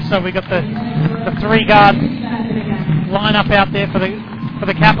Sinclair. So we've got the three-guard line-up out there for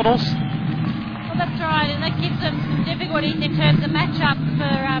the Capitals. Well, that's right, and that gives them some difficulties in terms of match-up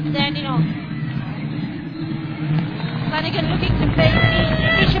for Dandenong. Flanagan looking to feed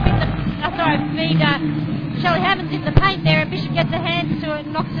Bishop in the... feed Shelley Hammonds in the paint there, and Bishop gets a hand to it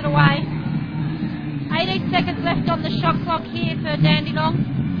and knocks it away. 18 seconds left on the shot clock here for Dandenong.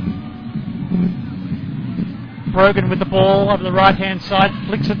 Brogan with the ball over the right-hand side,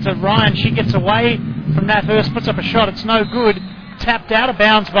 flicks it to Ryan. She gets away from Nat Hurst, puts up a shot. It's no good. Tapped out of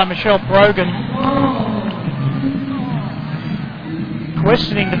bounds by Michelle Brogan.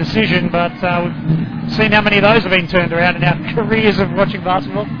 Questioning the decision, but we've seen how many of those have been turned around in our careers of watching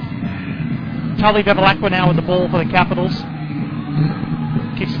basketball. Tully Bevilacqua now with the ball for the Capitals.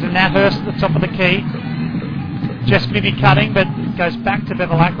 Kicks it to Nat Hurst at the top of the key. Jess Bibby cutting, but goes back to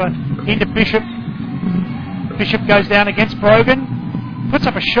Bevilacqua. Into Bishop. Bishop goes down against Brogan. Puts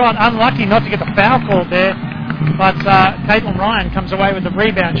up a shot. Unlucky not to get the foul called there. But Caitlin Ryan comes away with the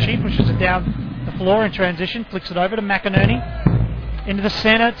rebound. She pushes it down the floor in transition. Flicks it over to McInerney. Into the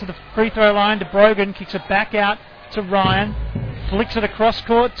centre to the free throw line to Brogan. Kicks it back out to Ryan. Flicks it across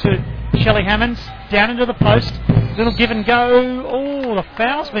court to Shelley Hammonds. Down into the post. Little give and go. Oh, the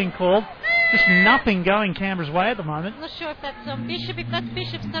foul's been called. Just nothing going Canberra's way at the moment. I'm not sure if that's on Bishop. If that's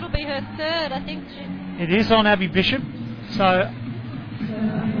Bishop's, that'll be her third, I think. It is on Abby Bishop. So,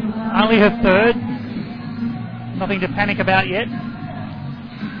 only her third. Nothing to panic about yet.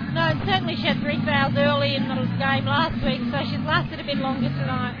 No, and certainly she had 3 fouls early in the game last week, so she's lasted a bit longer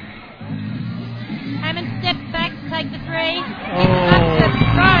tonight. Hammond steps back to take the three.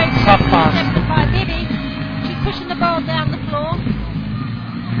 Tough pass. Intercepted by Bibby. She's pushing the ball down the floor.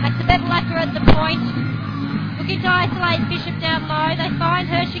 Back to Bevilacqua at the point. Looking to isolate Bishop down low. They find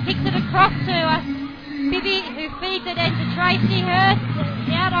her. She kicks it across to Bibby, who feeds it into Tracy Hurst.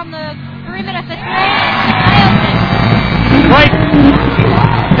 Out on the perimeter for three. Great.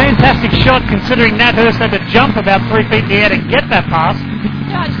 Fantastic shot considering Nat Hurst had to jump about 3 feet in the air to get that pass.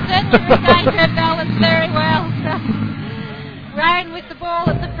 She certainly regained her balance very well. Ryan with the ball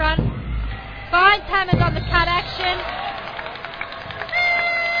at the front. Finds Hammond on the cut action.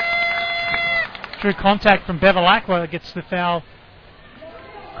 Through contact from Bevilacqua, gets the foul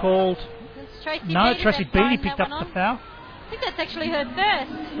called. Tracy Beattie picked up the foul. I think that's actually her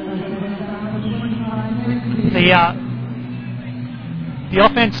first. The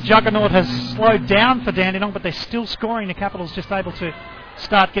offense juggernaut has slowed down for Dandenong, but they're still scoring. The Capitals just able to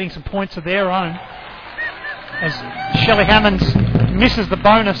start getting some points of their own. As Shelley Hammonds misses the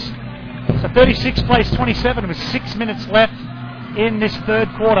bonus. So 36 plays 27 with 6 minutes left in this third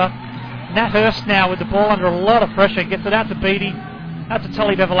quarter. Nat Hurst now with the ball under a lot of pressure. Gets it out to Beattie. Out to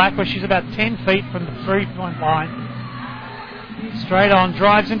Tully Bevilacqua. She's about 10 feet from the 3-point line. Straight on.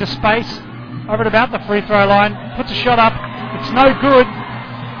 Drives into space. Over at about the free throw line. Puts a shot up. It's no good.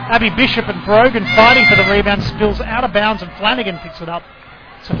 Abby Bishop and Brogan fighting for the rebound. Spills out of bounds and Flanagan picks it up.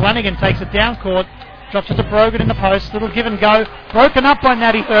 So Flanagan takes it down court. Drops it to Brogan in the post. Little give and go. Broken up by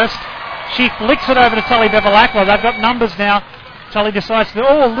Natty Hurst. She flicks it over to Tully Bevilacqua. They've got numbers now. Tully decides to,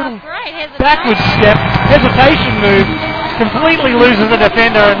 a little backward step. Hesitation move. Completely loses the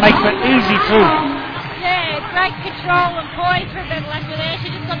defender and makes it easy too. Yeah, great control and poise from Bevilacqua there.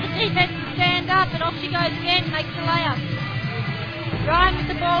 She just got the defense to stand up and off she goes again, makes the layup. Ryan with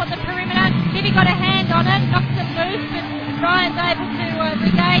the ball at the perimeter. Bibby got a hand on it, knocks it loose, but Ryan's able to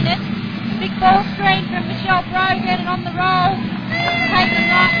regain it. Big ball screen from Michelle Brogan, and on the roll, Caitlin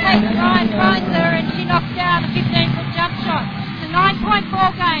Ryan finds her and she knocks down a 15-foot jump shot. It's a 9-point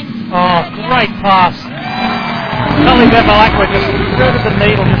ball game. Oh, great pass. Tully Bevilacqua just threaded the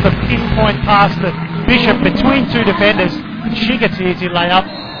needle, just a pinpoint pass to Bishop between two defenders, and she gets the easy layup.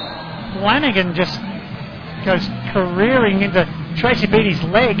 Flanagan just goes careering into Tracy Beattie's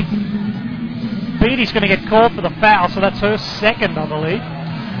leg. Beattie's going to get called for the foul, so that's her second, I believe.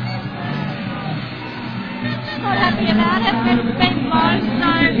 Not happy about it, but it's been low.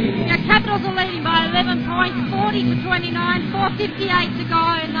 So, Capitals are leading by 11 points, 40 to 29, 4:58 to go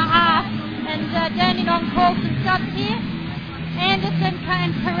in the half. And Dandenong calls some subs here. Anderson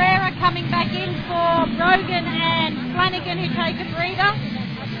and Pereira coming back in for Rogan and Flanagan, who take a breather.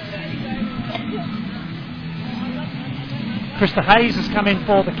 Krista Hayes has come in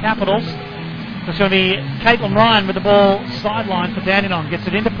for the Capitals. It's going to be Caitlin Ryan with the ball sideline for Dandenong. Gets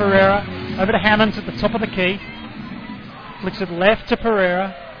it into Pereira, over to Hammonds at the top of the key. Flicks it left to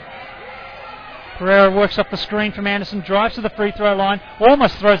Pereira. Pereira works off the screen from Anderson, drives to the free throw line,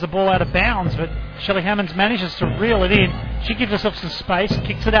 almost throws the ball out of bounds, but Shelley Hammonds manages to reel it in. She gives herself some space,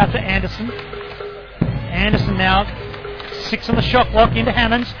 kicks it out to Anderson. Anderson now 6 on the shot clock into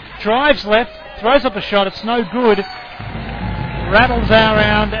Hammonds, drives left, throws up a shot, it's no good. Rattles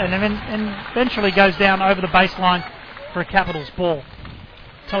around and eventually goes down over the baseline for a Capitals ball.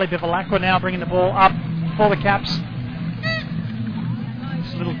 Tully Bevilacqua now bringing the ball up for the Caps.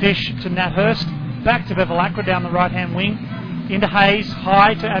 This little dish to Nat Hurst. Back to Bevilacqua down the right-hand wing. Into Hayes,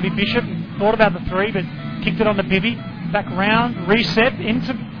 high to Abby Bishop. Thought about the three, but kicked it on to Bibby. Back round, reset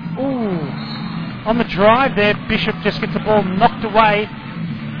into... Ooh. On the drive there, Bishop just gets the ball knocked away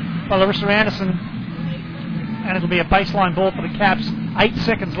by Larissa Anderson. And it'll be a baseline ball for the Caps. 8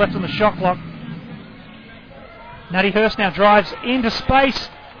 seconds left on the shot clock. Natty Hurst now drives into space.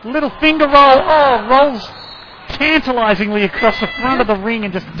 Little finger roll. Oh, rolls tantalisingly across the front of the ring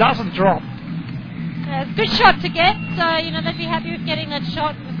and just doesn't drop. Good shot to get, so they'd be happy with getting that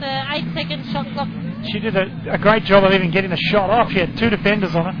shot with the 8-second shot clock. She did a great job of even getting the shot off. She had 2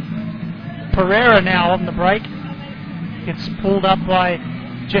 defenders on it. Pereira now on the break. Gets pulled up by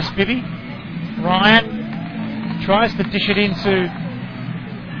Jess Bibby. Ryan tries to dish it into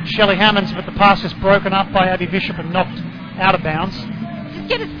Shelley Hammonds, but the pass is broken up by Abby Bishop and knocked out of bounds. Just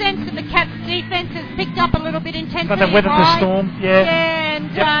get a sense that the Caps defence has picked up a little bit intensity. But they weathered the storm,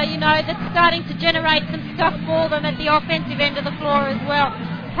 and that's starting to generate some stuff for them at the offensive end of the floor as well.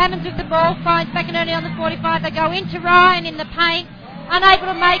 Hammonds with the ball, finds McInerney on the 45. They go into Ryan in the paint, unable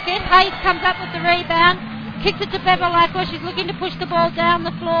to make it. Hayes comes up with the rebound, kicks it to Bevilacqua. She's looking to push the ball down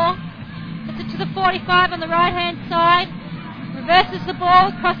the floor. Puts it to the 45 on the right-hand side. Reverses the ball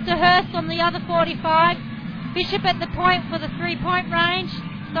across to Hurst on the other 45. Bishop at the point for the 3-point range.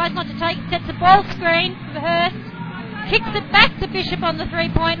 Decides not to take it. Sets a ball screen for Hurst. Kicks it back to Bishop on the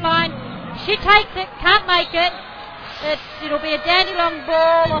 3-point line. She takes it. Can't make it. It'll be a Dandenong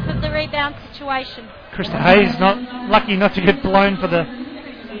ball off of the rebound situation. Krista Hayes lucky not to get blown for the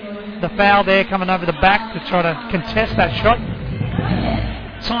foul there, coming over the back to try to contest that shot.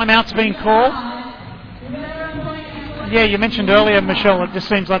 Timeout's been called. Yeah, you mentioned earlier, Michelle, it just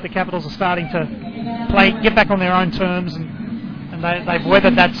seems like the Capitals are starting to get back on their own terms, and they've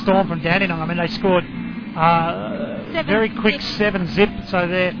weathered that storm from Dandenong. I mean, they scored very quick 7-zip, so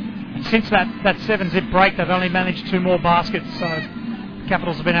since that 7-zip break, they've only managed 2 more baskets, so the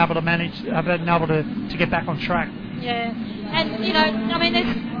Capitals have been able to get back on track. Yeah, and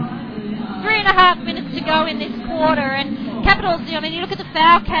there's 3.5 minutes to go in this quarter, and Capitals, you look at the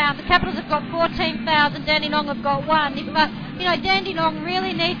foul count, the Capitals have got 14 fouls and Dandenong have got 1. Dandenong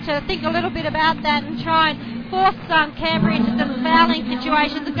really needs to think a little bit about that and try and force Canberra into some fouling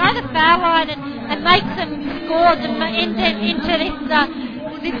situations and go to the foul line and make some scores and into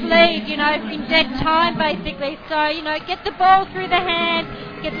this lead, in dead time basically. So, get the ball through the hand,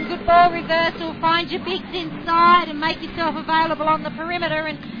 get some good ball reversal, find your bigs inside and make yourself available on the perimeter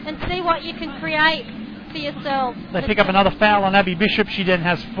and see what you can create for yourself. They pick up another foul on Abby Bishop. She then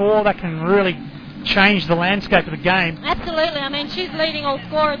has 4. That can really change the landscape of the game. Absolutely. She's leading all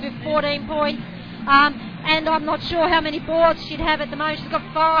scorers with 14 points. And I'm not sure how many boards she'd have at the moment. She's got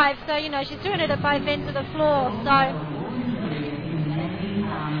 5. So, she's doing it at both ends of the floor. So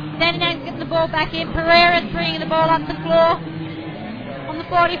Dandenong's getting the ball back in. Pereira's bringing the ball up the floor. On the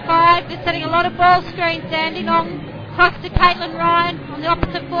 45, they're setting a lot of ball screens. Dandenong cross to Caitlin Ryan on the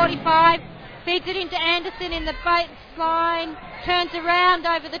opposite 45. Feeds it into Anderson in the baseline. Turns around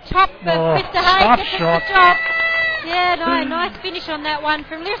over the top for Krista Hayes. Gets the shot. Yeah, nice finish on that one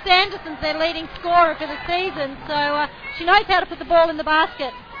from Liz Anderson's their leading scorer for the season. So she knows how to put the ball in the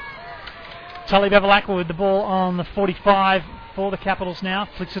basket. Tully Bevilacqua with the ball on the 45 for the Capitals now.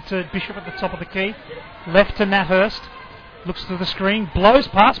 Flicks it to Bishop at the top of the key. Left to Nat Hurst. Looks to the screen. Blows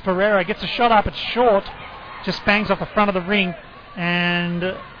past Pereira. Gets a shot up. It's short. Just bangs off the front of the ring. And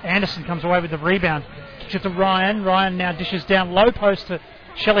Anderson comes away with the rebound. Kicks it to Ryan. Ryan now dishes down low post to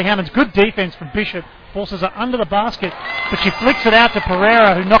Shelley Hammonds. Good defense from Bishop. Forces her under the basket. But she flicks it out to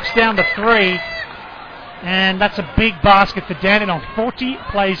Pereira, who knocks down the 3. And that's a big basket for Dandenong. 40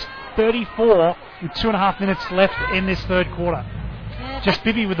 plays 34 with 2.5 minutes left in this third quarter. Yeah, Jess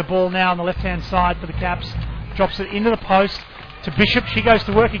Bibby with the ball now on the left-hand side for the Caps. Drops it into the post to Bishop. She goes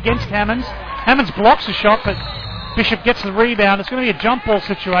to work against Hammonds. Hammonds blocks a shot, but Bishop gets the rebound. It's going to be a jump ball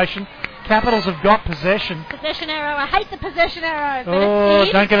situation. Capitals have got possession. Possession arrow. I hate the possession arrow. But Oh,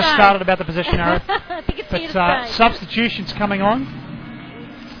 it's don't get us started about the possession arrow. I think it's here to But stay. substitutions coming on.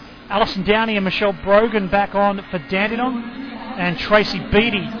 Alison Downey and Michelle Brogan back on for Dandenong. And Tracy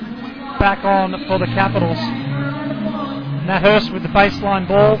Beattie back on for the Capitals. Nat Hurst with the baseline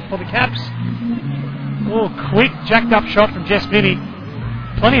ball for the Caps. Oh, quick jacked up shot from Jess Bibby.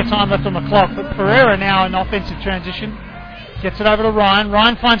 Plenty of time left on the clock, but Pereira now in offensive transition. Gets it over to Ryan.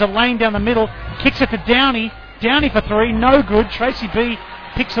 Ryan finds a lane down the middle. Kicks it to Downey. Downey for three. No good. Tracy B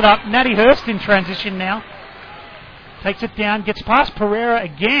picks it up. Natty Hurst in transition now. Takes it down. Gets past Pereira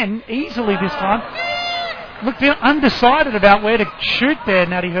again. Easily this time. Looked undecided about where to shoot there,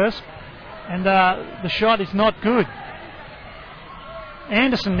 Natty Hurst. And the shot is not good.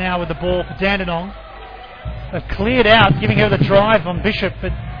 Anderson now with the ball for Dandenong. They've cleared out, giving her the drive on Bishop,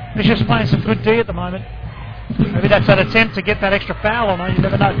 but Bishop's playing some good D at the moment. Maybe that's an attempt to get that extra foul on her, you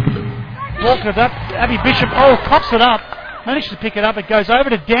never know. Walked it up, Abby Bishop, coughs it up, managed to pick it up, it goes over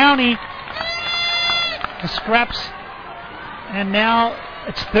to Downey. The scraps, and now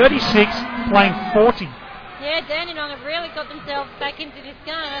it's 36, playing 40. Yeah, Dandenong have really got themselves back into this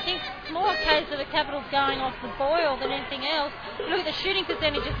game. I think it's more a case of the Capitals going off the boil than anything else. Look at the shooting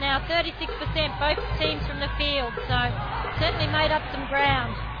percentages now, 36%, both teams from the field. So certainly made up some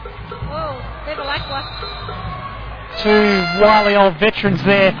ground. Oh, Bevilacqua. Two wily old veterans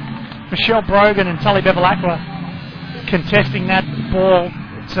there, Michelle Brogan and Tully Bevilacqua, contesting that ball.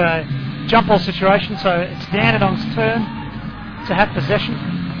 It's a jump ball situation, so it's Dandenong's turn to have possession.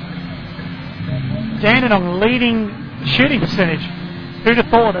 Dandenong leading shooting percentage. Who'd have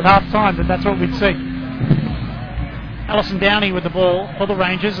thought at half time that that's what we'd see? Alison Downey with the ball for the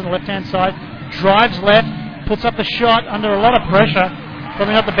Rangers on the left-hand side. Drives left, puts up the shot under a lot of pressure.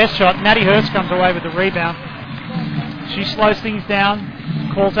 Probably not the best shot. Natty Hurst comes away with the rebound. She slows things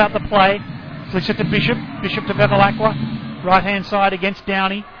down, calls out the play, flicks it to Bishop. Bishop to Bevilacqua. Right-hand side against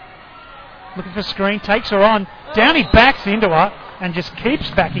Downey. Looking for screen, takes her on. Downey backs into her and just keeps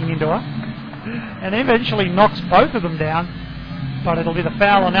backing into her. And eventually knocks both of them down, but it'll be the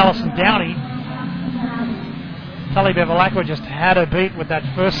foul on Alison Downey. Tully Bevilacqua just had her beat with that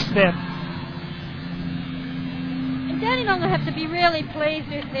first step. And Dandenong will have to be really pleased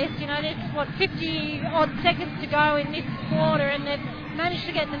with this. You know, there's 50 odd seconds to go in this quarter, and they've managed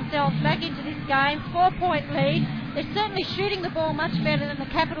to get themselves back into this game. 4-point lead. They're certainly shooting the ball much better than the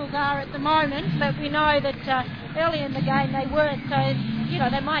Capitals are at the moment, but we know that early in the game they weren't, so you know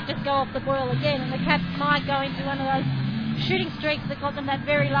they might just go off the boil again, and the Caps might go into one of those shooting streaks that got them that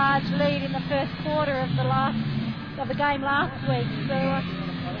very large lead in the first quarter of the game last week. So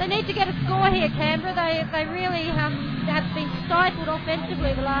they need to get a score here, Canberra. They really have been stifled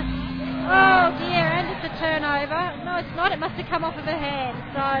offensively the last. Oh dear, and it's a turnover. No, it's not. It must have come off of her hand.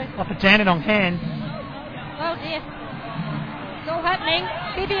 So Off a Dandenong hand. oh dear. It's all happening.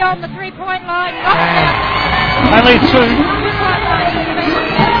 Bibby on the 3-point line. Only two. 2-point line.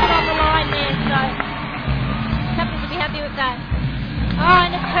 On the line there, so Capitals will be happy with that. Oh,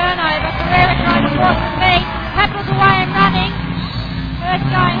 and a turnover. Pereira trying to force the feet. Capitals away and running. First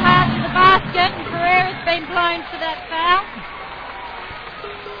going hard to the basket, and Pereira's been blown for that foul.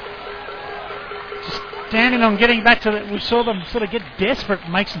 Dandenong getting back to it. We saw them sort of get desperate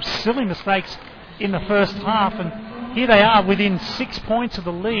and make some silly mistakes in the first half, and here they are within 6 points of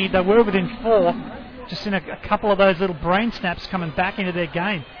the lead. They were within 4, just in a couple of those little brain snaps coming back into their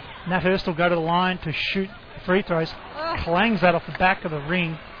game. Nat Hurst will go to the line to shoot free throws. Clangs that off the back of the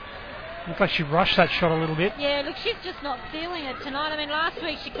ring. Looks like she rushed that shot a little bit. Yeah, look, she's just not feeling it tonight. I mean, last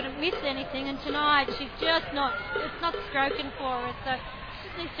week she couldn't miss anything, and tonight she's just not, it's not stroking for her. So she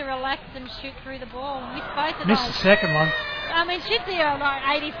just needs to relax and shoot through the ball. Miss both of Missed those. the second one. I mean, she'd be a like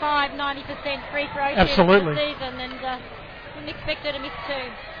 85, 90% free throw Absolutely. this season, and wouldn't expect her to miss two.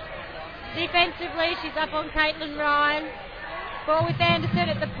 Defensively, she's up on Caitlin Ryan. Ball with Anderson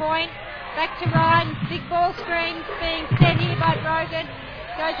at the point. Back to Ryan. Big ball screen being set here by Brogan.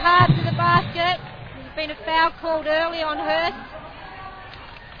 Goes hard to the basket. There's been a foul called early on Hurst.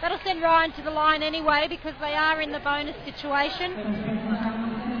 That'll send Ryan to the line anyway because they are in the bonus situation.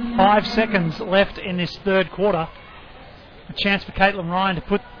 5 seconds left in this third quarter. A chance for Caitlin Ryan to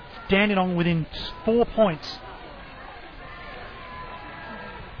put Dandenong within 4 points.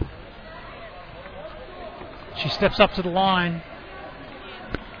 She steps up to the line.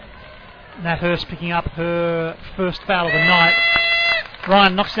 Nat Hurst picking up her first foul of the night.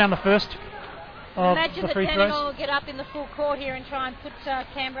 Ryan knocks down the first of Imagine the that free throws. Dandenong will get up in the full court here and try and put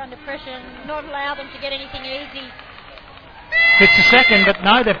Canberra under pressure and not allow them to get anything easy. Hits the second, but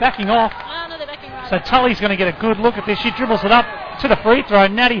no, they're backing off. Oh, no, they're backing right So up. Tully's going to get a good look at this. She dribbles it up to the free throw.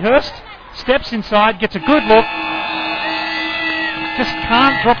 Natty Hurst steps inside, gets a good look. Just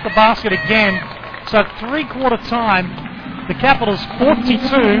can't drop the basket again. So 3/4 time, the Capitals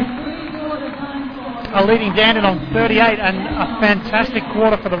 42 are leading Dandenong 38, and a fantastic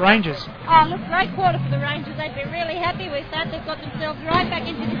quarter for the Rangers. Oh, look, great quarter for the Rangers. They've been really happy with that. They've got themselves right back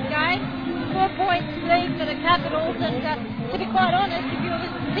into this game. 4 points lead for the Capitals, and to be quite honest, if you were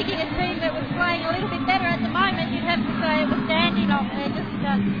picking a team that was playing a little bit better at the moment, you'd have to say it was Dandenong. They're just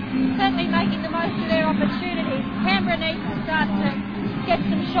certainly making the most of their opportunities. Canberra needs to start to get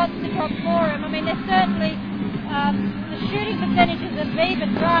some shots to drop for them. I mean, they're certainly... the shooting percentages have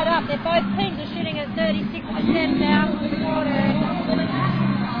even dried up. Both teams are shooting at 36% now.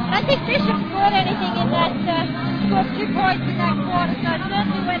 I don't think Bishop scored anything in that, scored 2 points in that quarter, so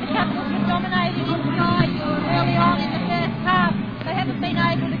certainly where the Capitals were dominating inside early on in the first half, they haven't been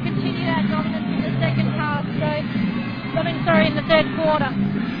able to continue that dominance in the second half, in the third quarter.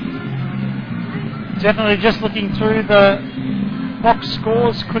 Definitely just looking through the box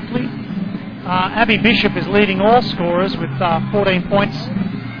scores quickly. Abby Bishop is leading all scorers with 14 points.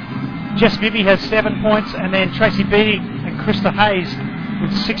 Jess Bibby has 7 points, and then Tracy Beattie and Krista Hayes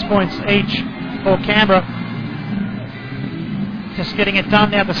with 6 points each for Canberra. Just getting it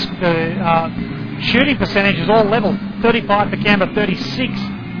done now. The shooting percentage is all level. 35 for Canberra, 36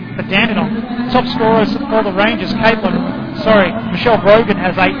 for Dandenong. Top scorers for the Rangers, Michelle Brogan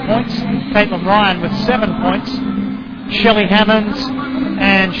has 8 points. Caitlin Ryan with 7 points. Shelley Hammonds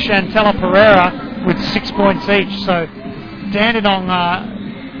and Chantella Pereira with 6 points each. So Dandenong,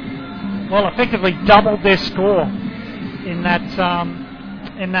 effectively doubled their score in that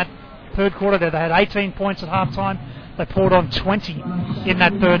third quarter. There, they had 18 points at halftime. They poured on 20 in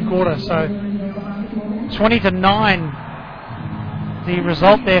that third quarter. So 20-9, the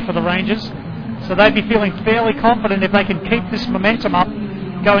result there for the Rangers. So they'd be feeling fairly confident if they can keep this momentum up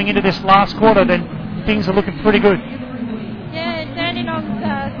going into this last quarter. Then things are looking pretty good. Dandenong's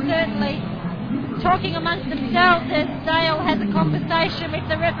certainly talking amongst themselves as Dale has a conversation with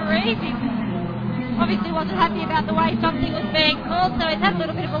the referees. He obviously wasn't happy about the way something was being called, so he's had a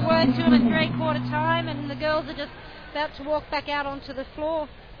little bit of a word to him at 3/4 time, and the girls are just about to walk back out onto the floor.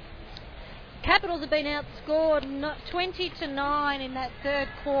 Capitals have been outscored 20-9 in that third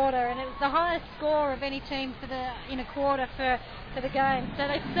quarter, and it was the highest score of any team in a quarter for the game. So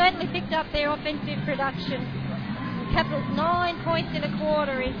they've certainly picked up their offensive production. Capitals 9 points in a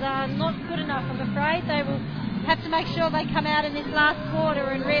quarter is not good enough, I'm afraid. They will have to make sure they come out in this last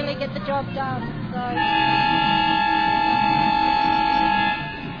quarter and really get the job done. So,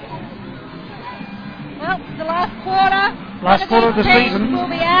 well, the last quarter. Last quarter of the season. Will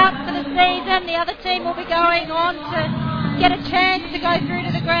be out for the season. The other team will be going on to get a chance to go through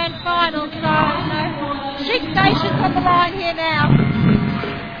to the grand final. So, Sheep Station's on the line here now.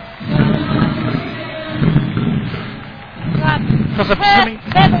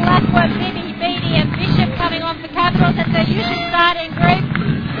 Bevel, Lapworth, Bibby, Beattie and Bishop coming on for Capitals. That's their usual starting group.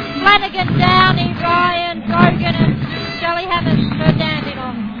 Flanagan, Downey, Ryan, Brogan and Shelley Hammonds for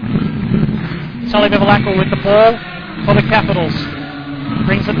Dandenong. Sally Bevilacqua with the ball for the Capitals.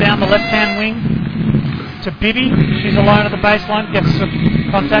 Brings it down the left-hand wing to Bibby. She's alone at the baseline, gets some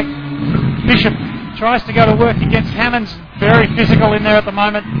contact. Bishop tries to go to work against Hammonds. Very physical in there at the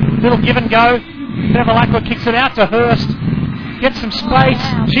moment. Little give and go. Bevilacqua kicks it out to Hurst. Gets some space.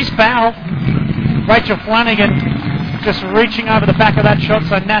 She's fouled. Rachel Flanagan just reaching over the back of that shot,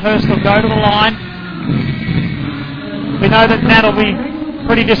 so Nat Hurst will go to the line. We know that Nat will be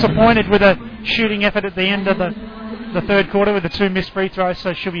pretty disappointed with a shooting effort at the end of the third quarter with the 2 missed free throws,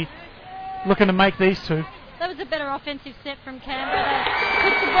 so she'll be looking to make these 2. That was a better offensive set from Canberra. They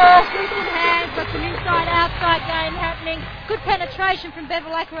took the ball, threw some hands, got some inside-outside game happening. Good penetration from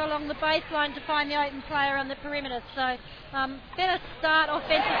Bevilacqua along the baseline to find the open player on the perimeter. So, better start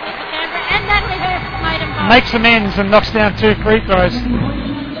offensively for Canberra. And Natalie Hurst made them both. Makes amends and knocks down 2 free throws.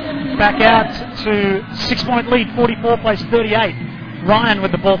 Back out to 6-point lead, 44-38. Ryan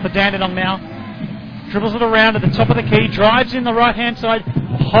with the ball for Dandenong now. Dribbles it around at the top of the key, drives in the right-hand side.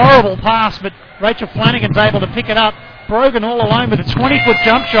 Horrible pass, but Rachel Flanagan's able to pick it up. Brogan all alone with a 20-foot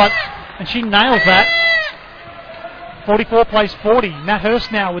jump shot, and she nails that. 44-40. Nat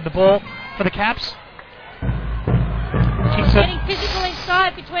Hurst now with the ball for the Caps. Getting physical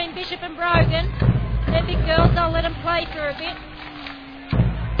inside between Bishop and Brogan. They're big girls, they'll let them play for a bit.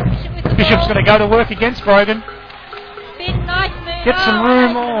 Bishop's going to go to work against Brogan. spin, nice move. Gets some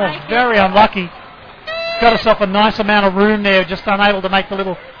room. Oh, very unlucky. Got herself a nice amount of room there, just unable to make the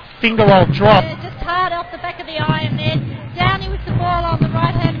little finger roll drop. Yeah, just hard off the back of the iron there. Downey with the ball on the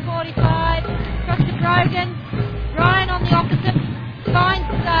right hand 45. Across to Brogan. Ryan on the opposite. Finds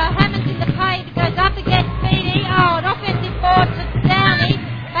Hammonds in the paint. Goes up against Beattie. Oh, an offensive board to Downey.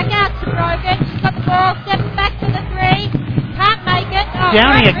 Back out to Brogan. She's got the ball. Steps back to the three. Can't make it. Oh,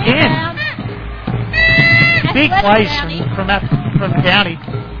 Downey again. Big plays from Downey.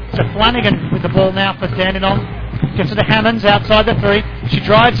 So Flanagan with the ball now for Dandenong. Gets it to Hammonds outside the three. She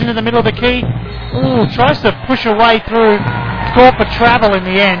drives into the middle of the key. Ooh, tries to push her way through. Score for travel in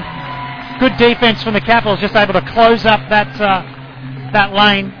the end. Good defence from the Capitals, just able to close up that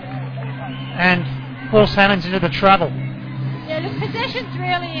lane and force Hammonds into the travel. Yeah, look, possession's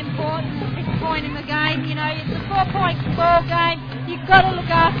really important at this point in the game. You know, it's a 4-point ball game. You've got to look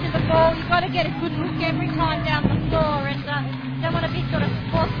after the ball. You've got to get a good look every time down the floor, and don't want to be sort of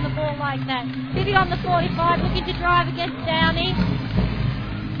forcing the ball like that. Bibby on the 45, looking to drive against Downey.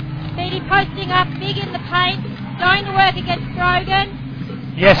 Beattie posting up big in the paint, going to work against Brogan.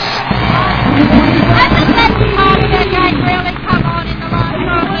 Yes. Hasn't let the part of her game really come on in the last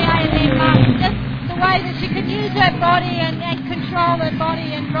part of the A&M month. Just the way that she can use her body and control her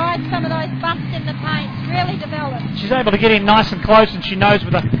body and ride some of those bumps in the paint. Really developed. She's able to get in nice and close, and she knows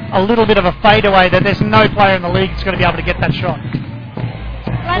with a little bit of a fadeaway that there's no player in the league that's going to be able to get that shot.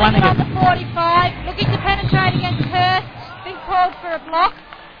 Flanagan on the 45, looking to penetrate against Hurst. Been called for a block.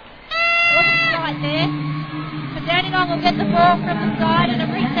 Wasn't right there. So Dandenong will get the ball from the side and a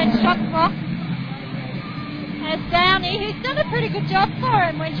reset shot clock. As Downey, who's done a pretty good job for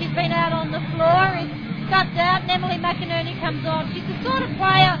him when she's been out on the floor, is scuffed out, and Emily McInerney comes on. She's the sort of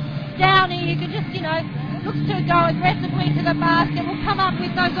player, Downey, who can just, looks to go aggressively to the basket, will come up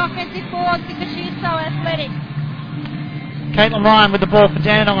with those offensive boards because she is so athletic. Caitlin Ryan with the ball for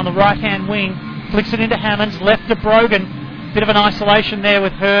Dandenong on the right-hand wing. Flicks it into Hammonds, left to Brogan. Bit of an isolation there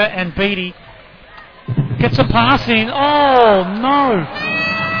with her and Beattie. Gets a pass in. Oh, no.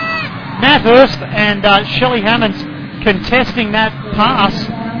 Nat Hurst and Shelley Hammonds contesting that pass.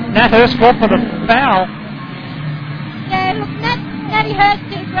 Nat Hurst called for the foul. Yeah, look, Natty Hurst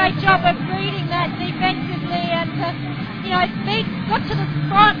did a great job of reading that defensively, and Beat got to the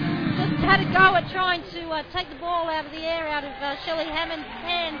spot and just had a go at trying to take the ball out of the air out of Shelley Hammonds'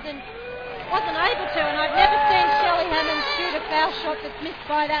 hands, and wasn't able to. And I've never seen Shelley Hammonds shoot a foul shot that's missed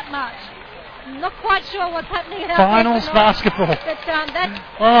by that much. I'm not quite sure what's happening at Finals basketball. But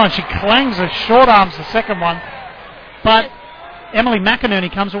and she clangs the short arms the second one, but Emily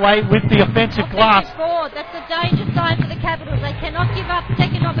McInerney comes away with the offensive glass. Board. That's a danger sign for the Capitals. They cannot give up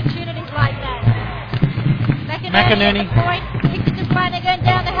second opportunities like that. McInerney at the point, kicks it to Flanagan,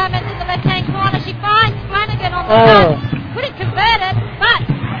 down to Hammonds in the left-hand corner. She finds Flanagan on the run. Couldn't convert it, but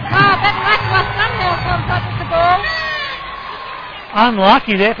Bevilacqua somehow comes up with the ball.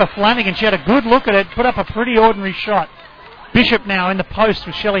 Unlucky there for Flanagan. She had a good look at it, put up a pretty ordinary shot. Bishop now in the post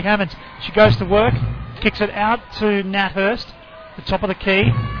with Shelley Hammonds. She goes to work, kicks it out to Nat Hurst, the top of the key.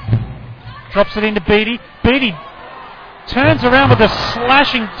 Drops it into Beattie. Beattie turns around with a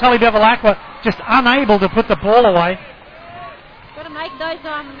slashing Tully Bevilacqua, just unable to put the ball away. Got to make those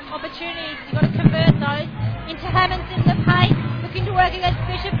opportunities. You've got to convert those into Hammonds in the paint. Looking to work against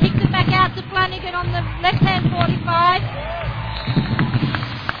Bishop. Kicks it back out to Flanagan on the left-hand 45.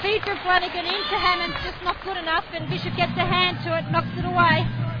 Feed from Flanagan into Hammonds, just not good enough, and Bishop gets a hand to it, knocks it away.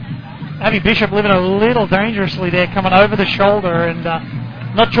 Abby Bishop living a little dangerously there, coming over the shoulder and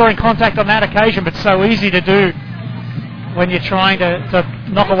not drawing contact on that occasion, but so easy to do when you're trying to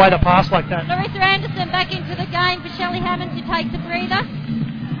knock away the pass like that. Larissa Anderson back into the game for Shelley Hammonds, who takes a breather.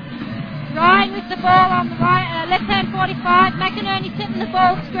 Ryan with the ball on the right, left-hand 45. McInerney sitting the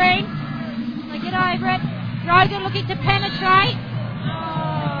ball screen. They get over it. Brogan looking to penetrate.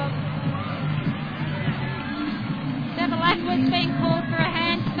 Bevilacqua's being called for a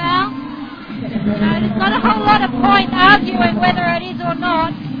hand foul. There's not a whole lot of point arguing whether it is or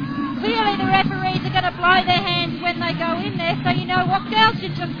not. Clearly the referees are going to blow their hands when they go in there, so you know what, girls,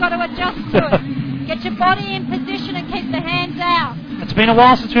 you've just got to adjust to it. Get your body in position and keep the hands out. It's been a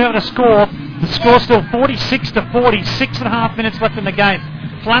while since we had a score. The score's still 46-40, 6.5 minutes left in the game.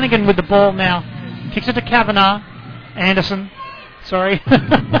 Flanagan with the ball now. Kicks it to Kavanagh. Anderson. Sorry.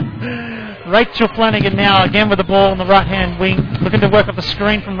 Rachel Flanagan now again with the ball on the right-hand wing, looking to work up the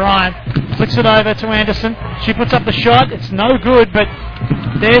screen from Ryan. Flicks it over to Anderson. She puts up the shot. It's no good, but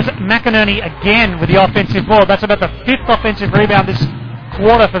there's McInerney again with the offensive ball. That's about the 5th offensive rebound this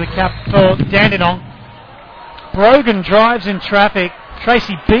quarter for Dandenong. Brogan drives in traffic.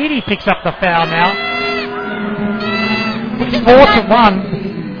 Tracy Beattie picks up the foul now.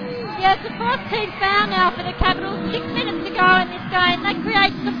 4-1. Yeah, it's the fourth team foul now for the Capitals. 6 minutes to go in this game. That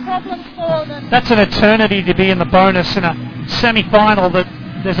creates some problems for them. That's an eternity to be in the bonus in a semi-final that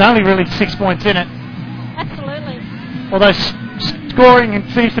there's only really 6 points in it. Absolutely. Although scoring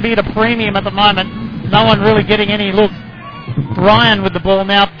seems to be at a premium at the moment. No one really getting any look. Ryan with the ball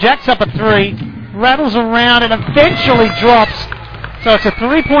now. Jacks up a 3. Rattles around and eventually drops. So it's a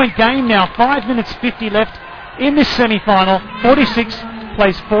 3-point game now. 5 minutes 50 left in this semi-final. 46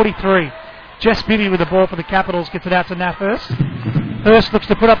 plays 43. Jess Bibby with the ball for the Capitals. Gets it out to Nat Hurst. Hurst looks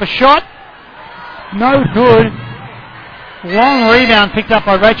to put up a shot. No good. Long rebound picked up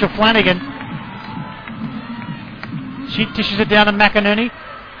by Rachel Flanagan. She dishes it down to McInerney.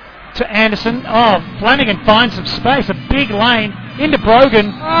 To Anderson. Oh, Flanagan finds some space. A big lane into Brogan.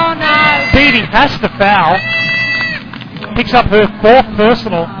 Oh, no. Beattie has to foul. Picks up her 4th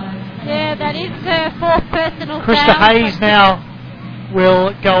personal. Yeah, that is her 4th personal Krista foul. Hayes now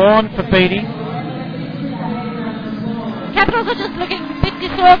will go on for Beattie. Capitals are just looking a bit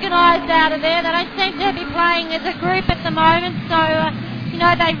disorganised out of there. They don't seem to be playing as a group at the moment, so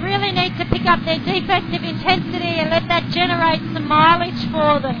they really need to pick up their defensive intensity and let that generate some mileage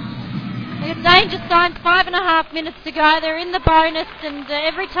for them. Danger signs, 5.5 minutes to go. They're in the bonus, and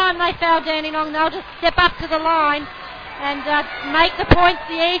every time they foul Dandenong, they'll just step up to the line and make the points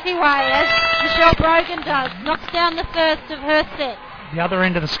the easy way, as Michelle Brogan does. Knocks down the first of her set. The other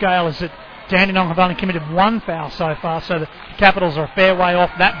end of the scale is that Dandenong have only committed 1 foul so far, so the Capitals are a fair way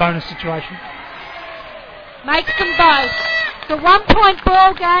off that bonus situation. Makes them both. It's a 1-point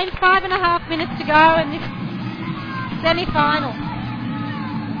ball game, 5.5 minutes to go in this semi-final.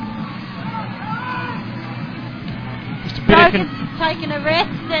 Brogan's taken a rest,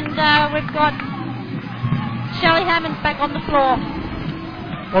 and we've got Shelley Hammonds back on the floor.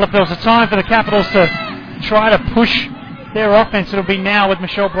 Well, if there was a time for the Capitals to try to push their offense, it'll be now with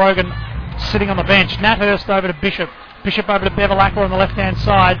Michelle Brogan sitting on the bench. Nat Hurst over to Bishop. Bishop over to Bevilacqua on the left-hand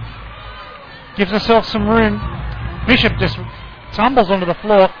side. Gives herself some room. Bishop just tumbles onto the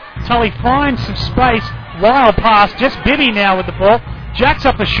floor. Tully finds some space. Wild pass. Just Bibby now with the ball. Jacks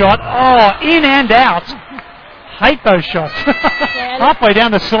up the shot. Oh, in and out. Hate those shots. Halfway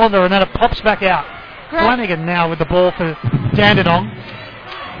down the cylinder and then it pops back out. Flanagan now with the ball for Dandenong.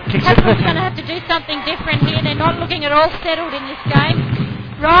 Capitals going to have to do something different here. They're not looking at all settled in this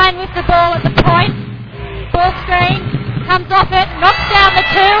game. Ryan with the ball at the point. Ball screen. Comes off it. Knocks down the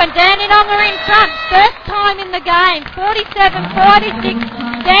 2 and Dandenong are in front. First time in the game.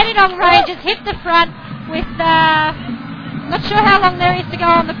 47-46. Dandenong Rangers hit the front with, not sure how long there is to go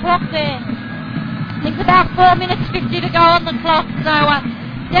on the clock there. I think it's about 4 minutes 50 to go on the clock. So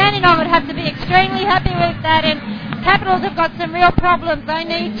Dandenong would have to be extremely happy with that, and Capitals have got some real problems. They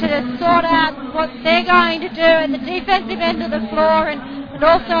need to sort out what they're going to do at the defensive end of the floor and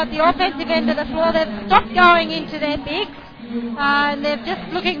also at the offensive end of the floor. They've stopped going into their bigs. And they're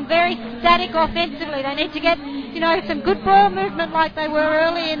just looking very static offensively. They need to get, some good ball movement like they were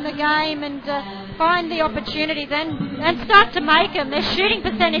early in the game and find the opportunities and start to make them. Their shooting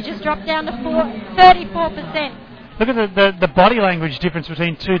percentages dropped down to 34%. Look at the body language difference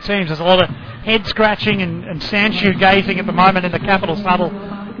between two teams. There's a lot of head scratching and sandshoe gazing at the moment in the Capitals huddle.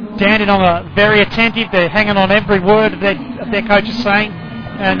 Dandenong are very attentive. They're hanging on every word their coach is saying,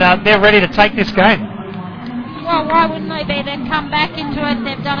 and they're ready to take this game. Well, why wouldn't they be? They've come back into it.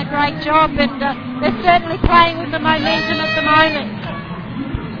 They've done a great job, and they're certainly playing with the momentum at the moment.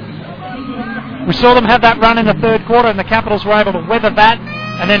 We saw them have that run in the third quarter, and the Capitals were able to weather that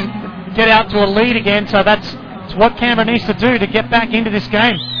and then get out to a lead again. So that's what Canberra needs to do to get back into this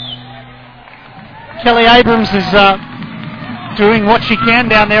game. Kelly Abrams is doing what she can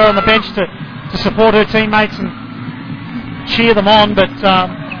down there on the bench to support her teammates and cheer them on, but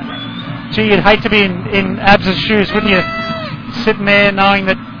gee, you'd hate to be in Abs' shoes, wouldn't you? Sitting there knowing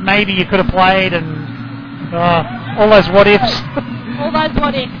that maybe you could have played and all those what-ifs. All those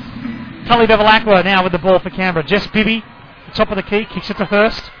what-ifs. Tully Bevilacqua now with the ball for Canberra. Jess Bibby, the top of the key, kicks it to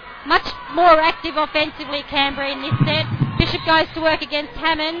Hurst. Much more active offensively, Canberra, in this set. Bishop goes to work against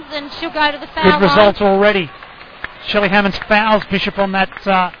Hammonds and she'll go to the foul line. Good results already. Shelley Hammonds fouls Bishop on that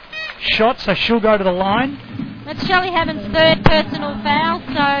shot, so she'll go to the line. That's Shelley Hammonds' third personal foul,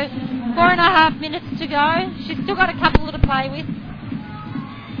 so 4.5 minutes to go. She's still got a couple to play with.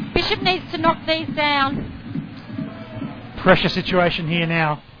 Bishop needs to knock these down. Pressure situation here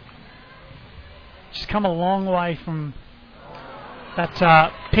now. She's come a long way from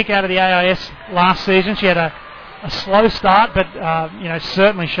that pick out of the AIS last season. She had a slow start, but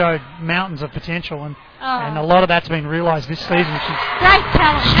certainly showed mountains of potential, and a lot of that's been realised this season. She's great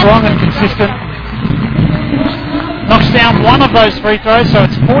talent. Strong and consistent. Knocks Capitals down one of those free throws, so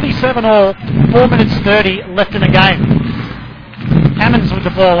it's 47 all, 4 minutes 30 left in the game. Hammonds with the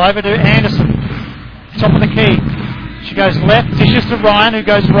ball over to Anderson, top of the key. She goes left, dishes to Ryan, who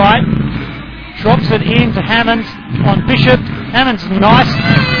goes right, drops it in to Hammonds on Bishop. Hammonds, nice,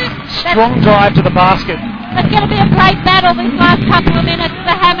 strong drive to the basket. It's going to be a great battle these last couple of minutes,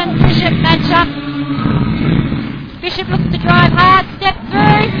 the Hammonds-Bishop matchup. Bishop looks to drive hard, step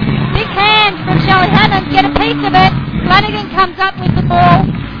through, big hand from Shelley Hammonds, get a piece of it. Flanagan comes up with the ball,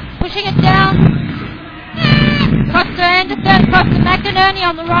 pushing it down. Across to Anderson, across to McInerney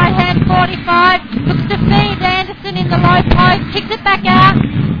on the right hand, 45. Looks to feed Anderson in the low post, kicks it back out.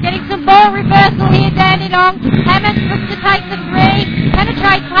 Getting some ball reversal here, Dandenong. Hammonds looks to take the three,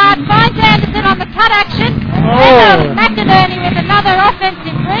 penetrates hard, finds Anderson on the cut action. And McInerney with another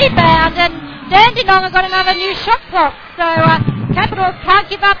offensive rebound, and Dandenong have got another new shot clock. So Capitals can't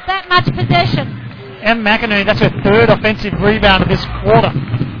give up that much possession. And McInerney, that's her third offensive rebound of this quarter.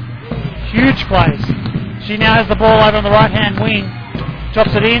 Huge plays. She now has the ball over on the right-hand wing.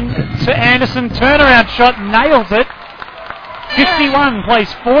 Drops it in to Anderson. Turnaround shot. Nails it. 51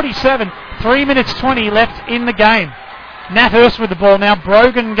 plays 47. 3 minutes 20 left in the game. Nat Hurst with the ball now.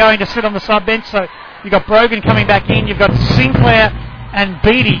 Brogan going to sit on the sub-bench. So you've got Brogan coming back in. You've got Sinclair and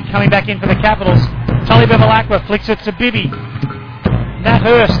Beattie coming back in for the Capitals. Tully Bevilacqua flicks it to Bibby. Nat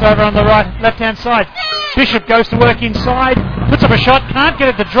Hurst over on the left-hand side. Bishop goes to work inside. Puts up a shot. Can't get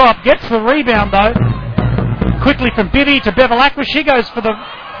it to drop. Gets the rebound though. Quickly from Bibby to Bevilacqua. She goes for the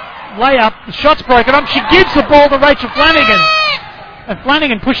layup. The shot's broken up. She gives the ball to Rachel Flanagan. And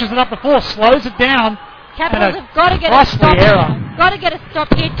Flanagan pushes it up the floor, slows it down. Capitals have got to get a stop. Got to get a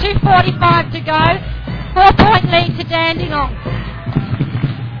stop here. 2:45 to go. 4-point lead to Dandenong.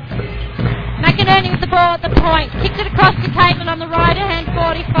 McInerney with the ball at the point. Kicks it across to Caitlin on the right hand,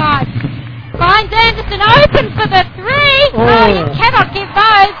 45. Finds Anderson open for the three. Oh, you cannot give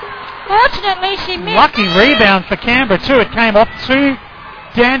those. Fortunately, she missed. Lucky rebound for Canberra too. It came off two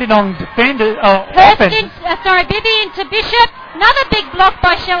Dandenong defenders. Bibby into Bishop. Another big block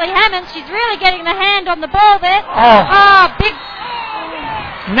by Shelley Hammonds. She's really getting the hand on the ball there. Big.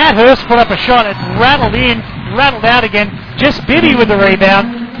 Nat Hurst put up a shot. It rattled in, rattled out again. Just Bibby with the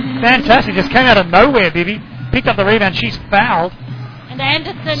rebound. Fantastic. Just came out of nowhere, Bibby. Picked up the rebound. She's fouled. And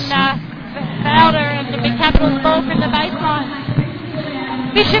Anderson fouled her, and the Big Capitals ball from the baseline.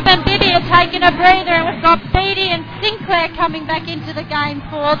 Bishop and Bibby are taking a breather, and we've got Beattie and Sinclair coming back into the game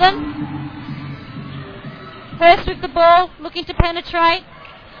for them. Hurst with the ball, looking to penetrate.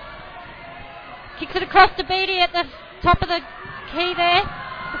 Kicks it across to Beattie at the top of the key there.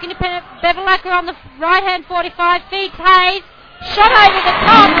 Looking to penetrate. Bevilacqua on the right hand, 45, feeds Hayes. Shot over the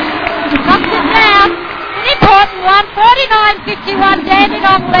top. Knocks it down. An important one. 49-51,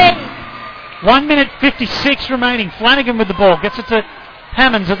 Dandenong lead. 1 minute 56 remaining. Flanagan with the ball. Gets it to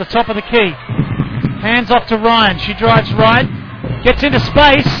Hammonds at the top of the key. Hands off to Ryan. She drives right. Gets into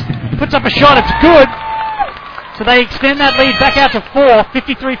space. Puts up a shot. It's good. So they extend that lead back out to 4.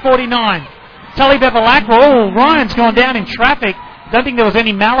 53-49. Tully Bevilacqua. Oh, Ryan's gone down in traffic. Don't think there was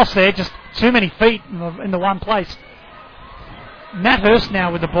any malice there. Just too many feet in the one place. Nat Hurst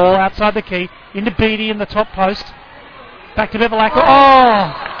now with the ball outside the key. Into Beattie in the top post. Back to Bevilacqua.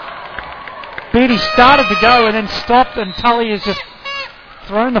 Oh! Beattie started to go and then stopped, and Tully has just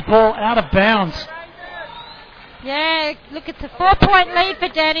thrown the ball out of bounds. Yeah, look, it's a 4-point lead for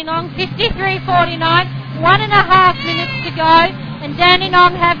Dandenong. 53-49. 1.5 minutes to go, and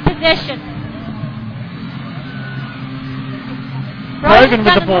Dandenong have possession. Brogan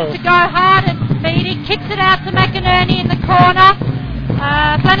with the ball. To go hard at Beattie, kicks it out to McInerney in the corner.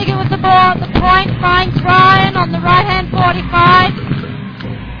 Flanagan with the ball at the point, finds Ryan on the right hand,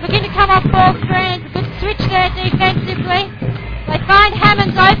 45. Looking to come off ball screen. Good switch there defensively. They find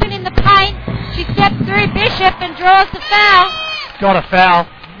Hammonds open in the paint. She steps through Bishop and draws the foul. Got a foul.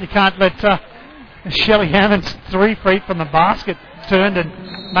 You can't let Shelley Hammonds 3 feet from the basket turned and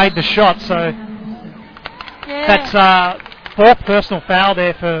made the shot. So that's 4th personal foul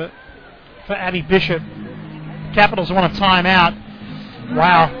there for Abby Bishop. Capitals want a timeout.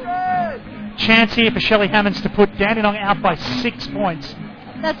 Wow. Chance here for Shelley Hammonds to put Dandenong out by 6 points.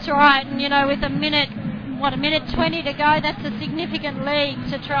 That's right, and with a minute 20 to go, that's a significant lead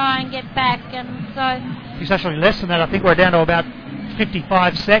to try and get back, and so... It's actually less than that. I think we're down to about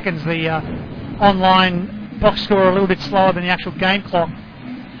 55 seconds. The online box score a little bit slower than the actual game clock,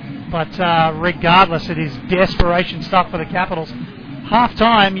 but regardless, it is desperation stuff for the Capitals.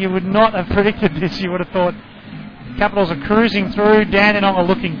 Half-time, you would not have predicted this. You would have thought Capitals are cruising through. Dandenong are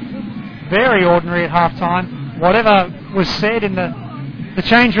looking very ordinary at half-time. Whatever was said in the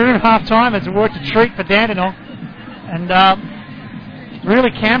change room at half-time has worked a treat for Dandenong. And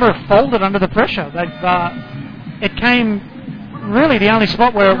really Canberra folded under the pressure. It came, really the only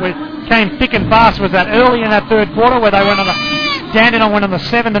spot where it came thick and fast was that early in that third quarter where they went on Dandenong went on the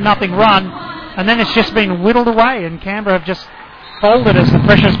 7-0 run, and then it's just been whittled away, and Canberra have just folded as the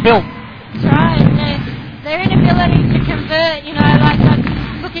pressure's built. That's right. Their inability to convert, like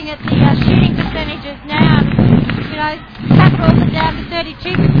I'm looking at the shooting percentages now, Capitals are down to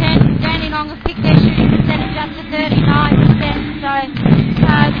 32%, Dandenong have picked their shooting percentage up to 39%, so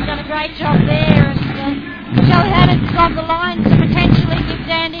they've done a great job there, and Shelley Haddon's on the line to potentially give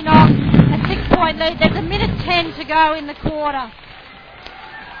Dandenong a 6-point lead. There's a minute 10 to go in the quarter.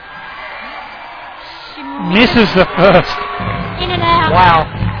 She misses the first. In and out. Wow.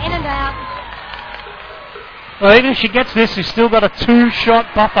 In and out. Well, even if she gets this, she's still got a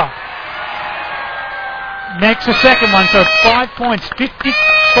 2-shot buffer. Makes a second one, so 5 points,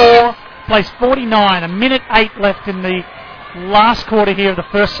 54, plays 49, a minute 8 left in the last quarter here of the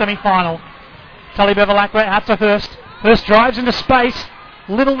first semi-final. Tully Bevilacqua out to Hurst. Hurst drives into space.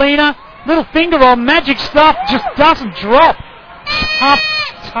 Little Lena, little finger roll, magic stuff, just doesn't drop.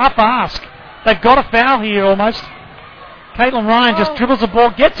 Tough ask. They've got a foul here almost. Caitlin Ryan just dribbles the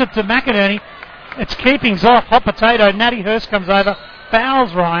ball, gets it to McInerney. It's keepings off, hot potato. Natty Hurst comes over,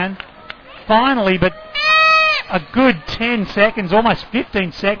 fouls Ryan. Finally, but a good 10 seconds, almost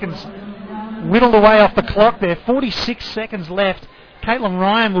 15 seconds, whittled away off the clock there. 46 seconds left. Caitlin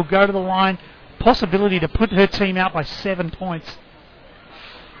Ryan will go to the line. Possibility to put her team out by 7 points.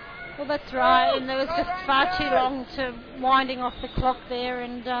 Well, that's right, and there was just far too long to winding off the clock there,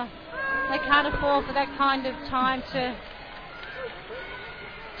 and they can't afford for that kind of time to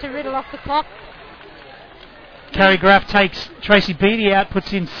riddle off the clock. Carrie Graff takes Tracy Beattie out,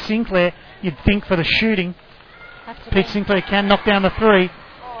 puts in Sinclair, you'd think, for the shooting. Pete Sinclair can knock down the 3.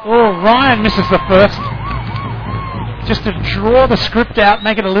 Oh, Ryan misses the first. Just to draw the script out,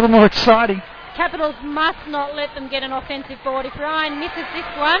 make it a little more exciting. Capitals must not let them get an offensive board. If Ryan misses this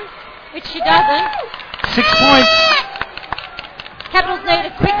one, which she doesn't. 6 points. Capitals need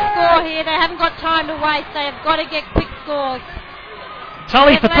a quick score here. They haven't got time to waste. They have got to get quick scores.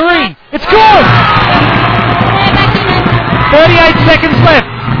 Tully for 3. It's good! 38 seconds left.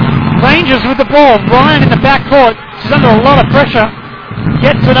 Rangers with the ball. Ryan in the back court. She's under a lot of pressure.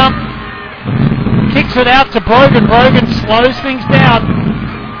 Gets it up. Kicks it out to Brogan. Brogan slows things down.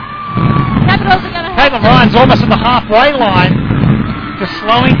 Capitals are going to Caitlin Ryan's almost at the halfway line. Just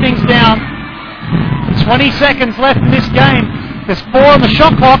slowing things down. 20 seconds left in this game. There's 4 on the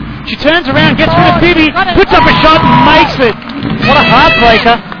shot clock. She turns around, gets rid of Bibby, puts up a shot and makes it. What a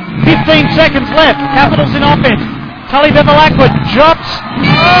heartbreaker. 15 seconds left. Capitals in offense. Tully Bevilacqua drops.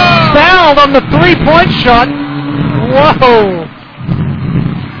 Fouled on the 3-point shot. Whoa.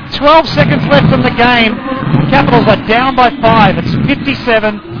 12 seconds left in the game. Capitals are down by 5. It's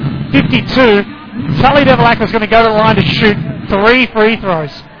 57-52. Tully Bevilacqua is going to go to the line to shoot 3 free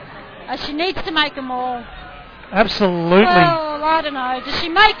throws. She needs to make them all. Absolutely. Well, I don't know. Does she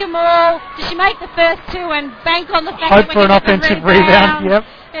make them all? Does she make the first 2 and bank on the fact hope that for an offensive rebound? Yep.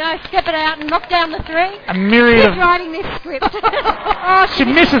 Step it out and knock down the 3? A myriad of... writing this script. She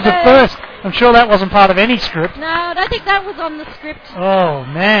misses the first. I'm sure that wasn't part of any script. No, I don't think that was on the script. Oh,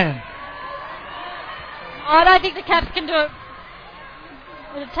 man. I don't think the Caps can do it.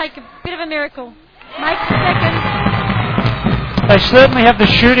 It'll take a bit of a miracle. Make the second. They certainly have the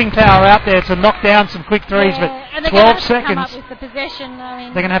shooting power out there to knock down some quick threes, but 12 seconds. Come up with the possession.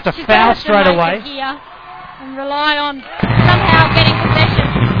 They're going to have to foul straight away. Here and rely on somehow getting possession.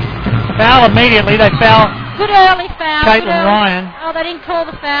 Foul immediately. They foul. Good early foul. Caitlin Ryan. Oh, they didn't call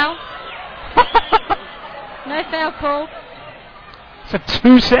the foul. No foul called. So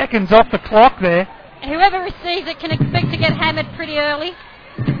 2 seconds off the clock there. Whoever receives it can expect to get hammered pretty early.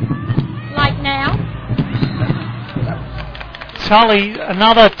 Like now. Tully,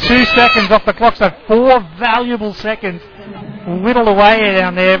 another 2 seconds off the clock, so 4 valuable seconds whittled away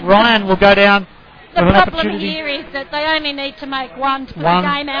down there. Ryan will go down The with an problem opportunity. here is that they only need to make 1 to put the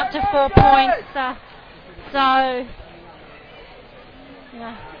game out to 4 points. So,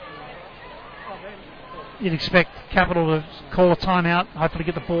 yeah. You'd expect Capital to call a timeout, hopefully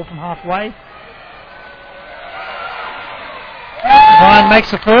get the ball from halfway. Ryan makes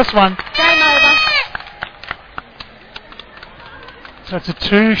the first one. Game over. So it's a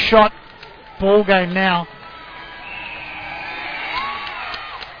 2-shot ball game now.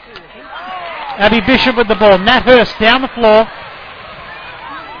 Abby Bishop with the ball. Nat Hurst down the floor.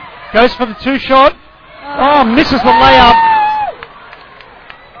 Goes for the 2-shot. Oh, misses the layup.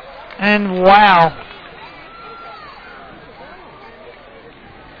 And wow.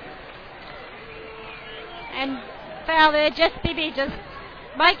 And foul there. Jess Bibby just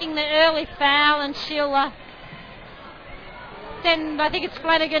making the early foul, and she'll send, I think it's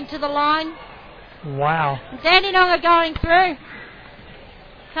Flanagan, to the line. Wow. Dandenong are going through.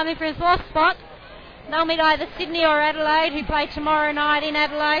 Coming for his fourth spot. They'll meet either Sydney or Adelaide, who play tomorrow night in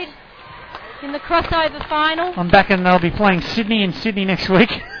Adelaide in the crossover final. I'm back, and they'll be playing Sydney in Sydney next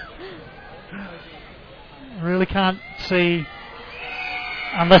week. Really can't see,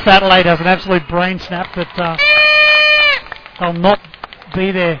 unless Adelaide has an absolute brain snap, that they'll not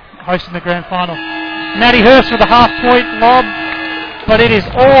be there hosting the grand final. Maddie Hurst with a half-point lob, but it is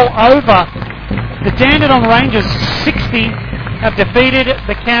all over. The Dandenong Rangers 60 have defeated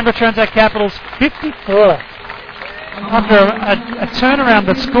the Canberra Transact Capitals 54 after a turnaround.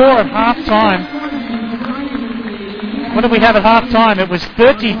 The score at half-time, what did we have at half-time? It was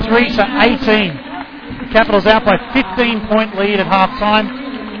 33-18. Capitals out by 15-point lead at half-time.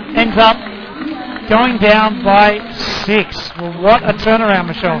 Ends up going down by 6. Well, what a turnaround,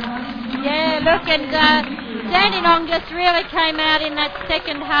 Michelle. Yeah, look, and Dandenong just really came out in that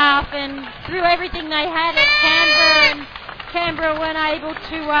second half and threw everything they had at Canberra, and Canberra weren't able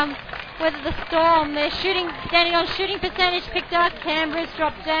to weather the storm. Their Dandenong's shooting percentage picked up, Canberra's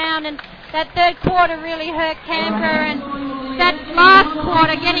dropped down, and that third quarter really hurt Canberra, and that last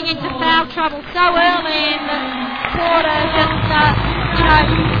quarter, getting into foul trouble so early in the quarter, just,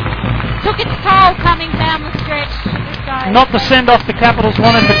 took its toll coming down the stretch. Not the send-off the Capitals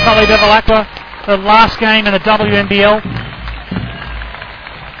wanted for Tully Bevilacqua, the last game in the WNBL.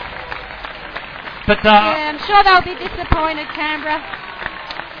 But yeah, I'm sure they'll be disappointed, Canberra.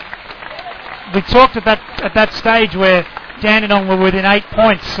 We talked at that stage where Dandenong were within 8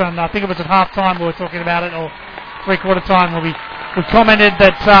 points, and I think it was at half-time we were talking about it, or three-quarter time, where we commented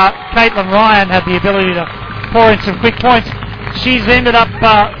that Caitlin Ryan had the ability to pour in some quick points. She's ended up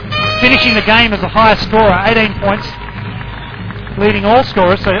finishing the game as the highest scorer, 18 points, leading all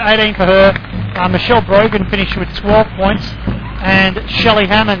scorers, so 18 for her. Michelle Brogan finished with 12 points, and Shelley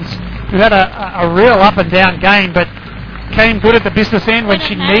Hammonds, who had a real up-and-down game, but came good at the business end when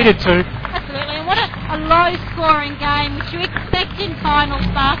she needed to. Absolutely, and what a low-scoring game, which you expect in finals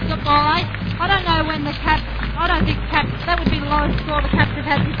basketball. I don't know when the Caps, I don't think Caps, that would be the lowest score the Caps have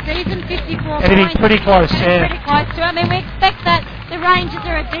had this season, 54 It'd points. be pretty close, yeah. Pretty close to it. I mean, we expect that the Rangers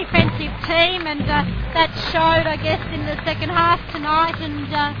are a defensive team, and that showed, I guess, in the second half tonight, and,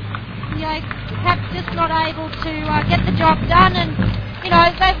 Caps just not able to get the job done, and,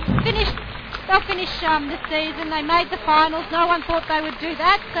 they'll finish this season. They made the finals. No one thought they would do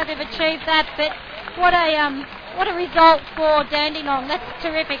that, so they've achieved that. But what a result for Dandenong. That's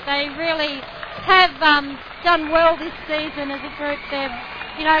terrific. They really have done well this season as a group. They've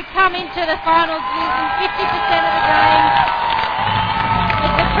come into the finals losing 50% of the games.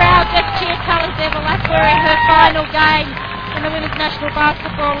 As the crowd just cheered Tully Bevilacqua in her final game in the Women's National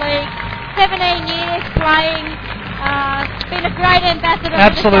Basketball League. 17 years playing. Been a great ambassador.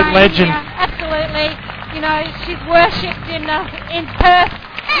 Absolute legend. Absolutely. She's worshipped in Perth.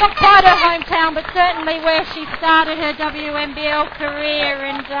 Not quite her hometown, but certainly where she started her WNBL career.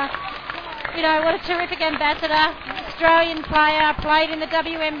 And, what a terrific ambassador. Australian player, played in the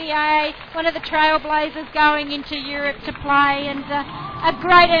WNBA, one of the trailblazers going into Europe to play, and a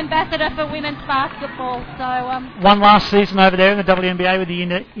great ambassador for women's basketball. So one last season over there in the WNBA with the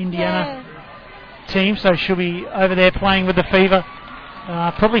Indiana team, so she'll be over there playing with the Fever.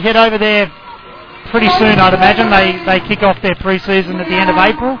 Probably head over there pretty soon, I'd imagine. They kick off their pre-season at the end of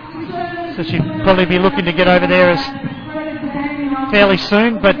April, so she'll probably be looking to get over there as fairly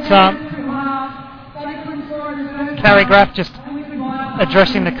soon. But Carrie Graff just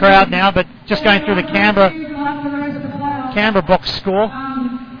addressing the crowd now, but just going through the Canberra box score.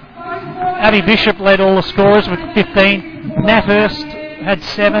 Abby Bishop led all the scorers with 15. Nat Hurst had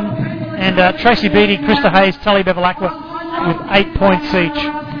 7, and Tracy Beattie, Krista Hayes, Tully Bevilacqua with 8 points each.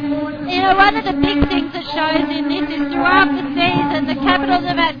 One of the big things that shows in this is throughout the season, the Capitals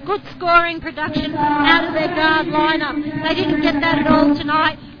have had good scoring production out of their guard lineup. They didn't get that at all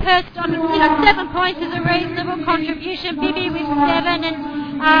tonight. Hurst, 7 points is a reasonable contribution. Bibby with 7,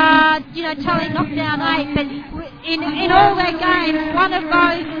 and Tully knocked down 8. But in all their games, one of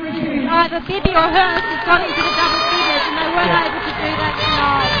those, either Bibby or Hurst, has got into the double figures, and they weren't able to do that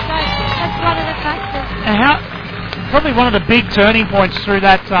tonight. So that's one of the factors. And probably one of the big turning points through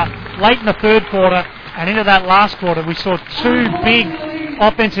that late in the third quarter and into that last quarter, we saw 2 big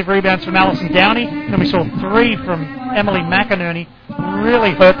offensive rebounds from Alison Downey, and then we saw 3 from Emily McInerney.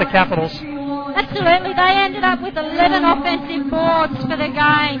 Really hurt the Capitals. Absolutely. They ended up with 11 offensive boards for the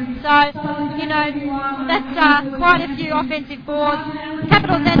game. So, you know, that's quite a few offensive boards.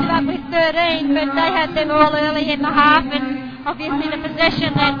 Capitals ended up with 13, but they had them all early in the half, and obviously the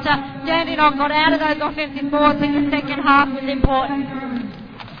possession that Dandenong got out of those offensive boards in the second half was important.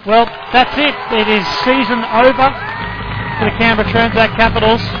 Well, that's it. It is season over for the Canberra Transact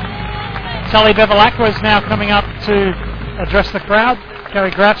Capitals. Sally Bevilacqua is now coming up to address the crowd.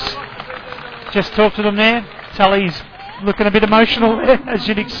 Gary Graffs just talked to them there. Tully's looking a bit emotional there, as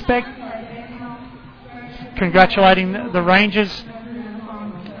you'd expect. Congratulating the Rangers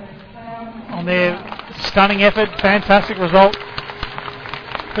on their stunning effort. Fantastic result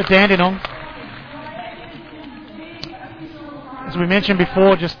for Dandenong. As we mentioned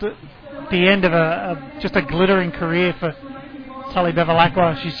before, just the end of just a glittering career for Tully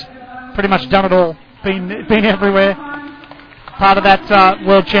Bevilacqua. She's pretty much done it all. Been everywhere. Part of that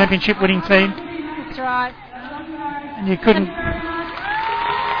World Championship winning team. That's right. And you couldn't.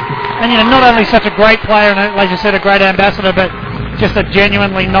 And you know, not only such a great player and, like you said, a great ambassador, but just a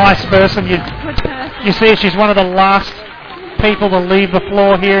genuinely nice person. You see, she's one of the last people to leave the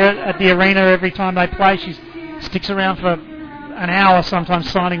floor here at the arena every time they play. She sticks around for an hour, sometimes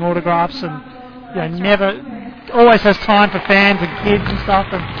signing autographs, and always has time for fans and kids and stuff.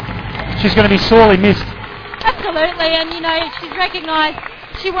 And she's going to be sorely missed. Absolutely, and you know, she's recognised.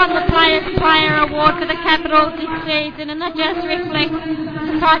 She won the Player Award for the Capitals this season, and that just reflects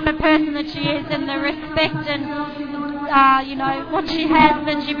the type of person that she is and the respect and you know, what she has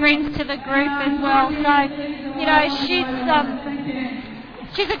that she brings to the group as well. So, you know,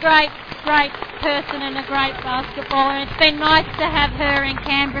 she's a great person and a great basketballer, and it's been nice to have her in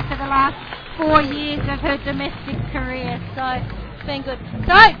Canberra for the last 4 years of her domestic career. So it's been good.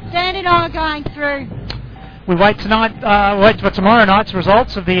 So Dandenong are going through. We wait for tomorrow night's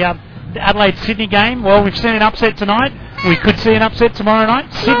results of the Adelaide-Sydney game. Well, we've seen an upset tonight. We could see an upset tomorrow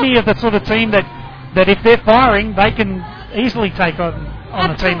night. Sydney are the sort of team that if they're firing, they can easily take on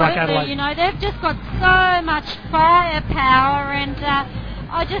a team like Adelaide. You know, they've just got so much firepower, and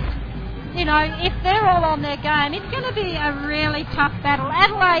I just, you know, if they're all on their game, it's going to be a really tough battle.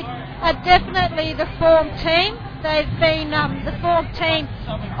 Adelaide are definitely the form team. They've been the form team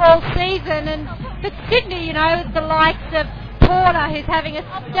all season, but Sydney, you know, the likes of Porter, who's having a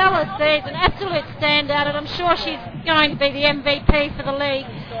stellar season, absolute standout, and I'm sure she's going to be the MVP for the league.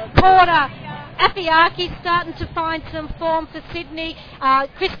 Porter, Afiaki's starting to find some form for Sydney.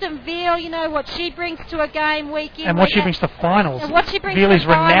 Kristen Veal, you know what she brings to a game week in. And what she brings to finals. And what she brings Veal is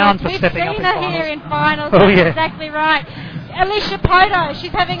renowned for stepping up in finals. We've seen her here in finals. Oh, That's yeah. exactly right. Alicia Poto,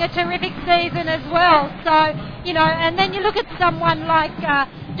 she's having a terrific season as well. So, you know, and then you look at someone like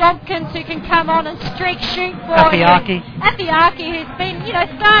Dompkins, who can come on and streak shoot for Afiaki. Afiaki, who's been, you know,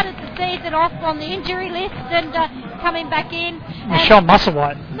 started the season off on the injury list and coming back in. Michelle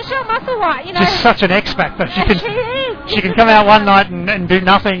Musselwhite, you know. Just such an X factor. She is. She can come out one night and do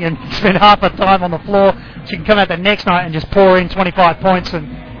nothing and spend half her time on the floor. She can come out the next night and just pour in 25 points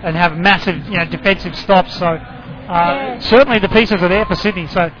and have massive, you know, defensive stops. So certainly the pieces are there for Sydney.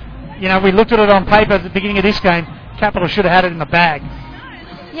 So, you know, we looked at it on paper at the beginning of this game. Capitals should have had it in the bag.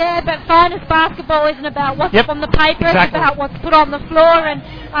 Yeah, but finest basketball isn't about what's on the paper, exactly. It's about what's put on the floor, and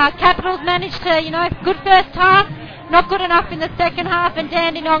Capitals managed to, you know, good first half, not good enough in the second half, and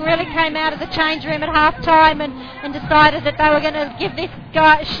Dandenong really came out of the change room at half time and decided that they were going to give this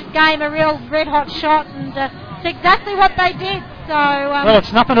game a real red-hot shot, and it's exactly what they did. So well,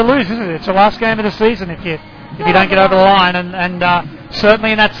 it's nothing to lose, isn't it? It's the last game of the season if you don't get over the line, and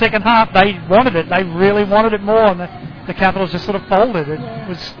certainly in that second half they wanted it. They really wanted it more, and the Capitals just sort of folded. It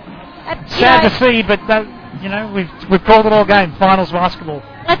was sad to see, but you know, we've called it all game. Finals basketball.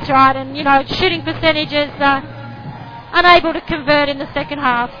 That's right, and you know, shooting percentages unable to convert in the second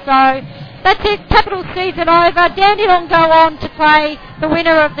half. So that's it. Capitals season over. Dandenong go on to play the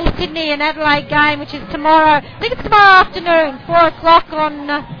winner of the Sydney and Adelaide game, which is tomorrow. I think it's tomorrow afternoon, 4 o'clock on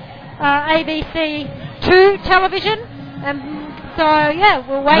ABC 2 television. So yeah,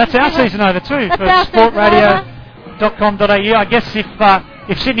 we'll wait. And that's our season over too. For sportradio.com.au. I guess if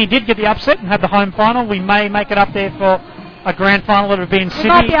Sydney did get the upset and have the home final, we may make it up there for a grand final that would be in Sydney. We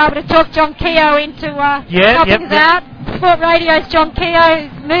might be able to talk John Keogh into helping us out. Sport Radio's John Keogh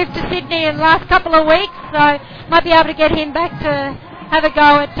moved to Sydney in the last couple of weeks, so might be able to get him back to have a go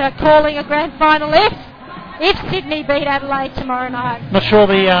at calling a grand final if Sydney beat Adelaide tomorrow night. Not sure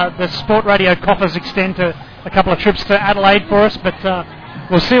the Sport Radio coffers extend to a couple of trips to Adelaide for us, but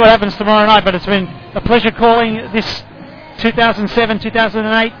we'll see what happens tomorrow night. But it's been a pleasure calling this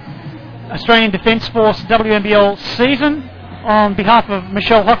 2007-2008 Australian Defence Force WNBL season on behalf of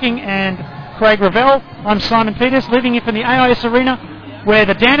Michelle Hocking and Craig Ravel. I'm Simon Peters, leaving you from the AIS Arena, where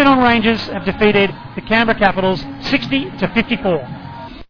the Dandenong Rangers have defeated the Canberra Capitals 60-54.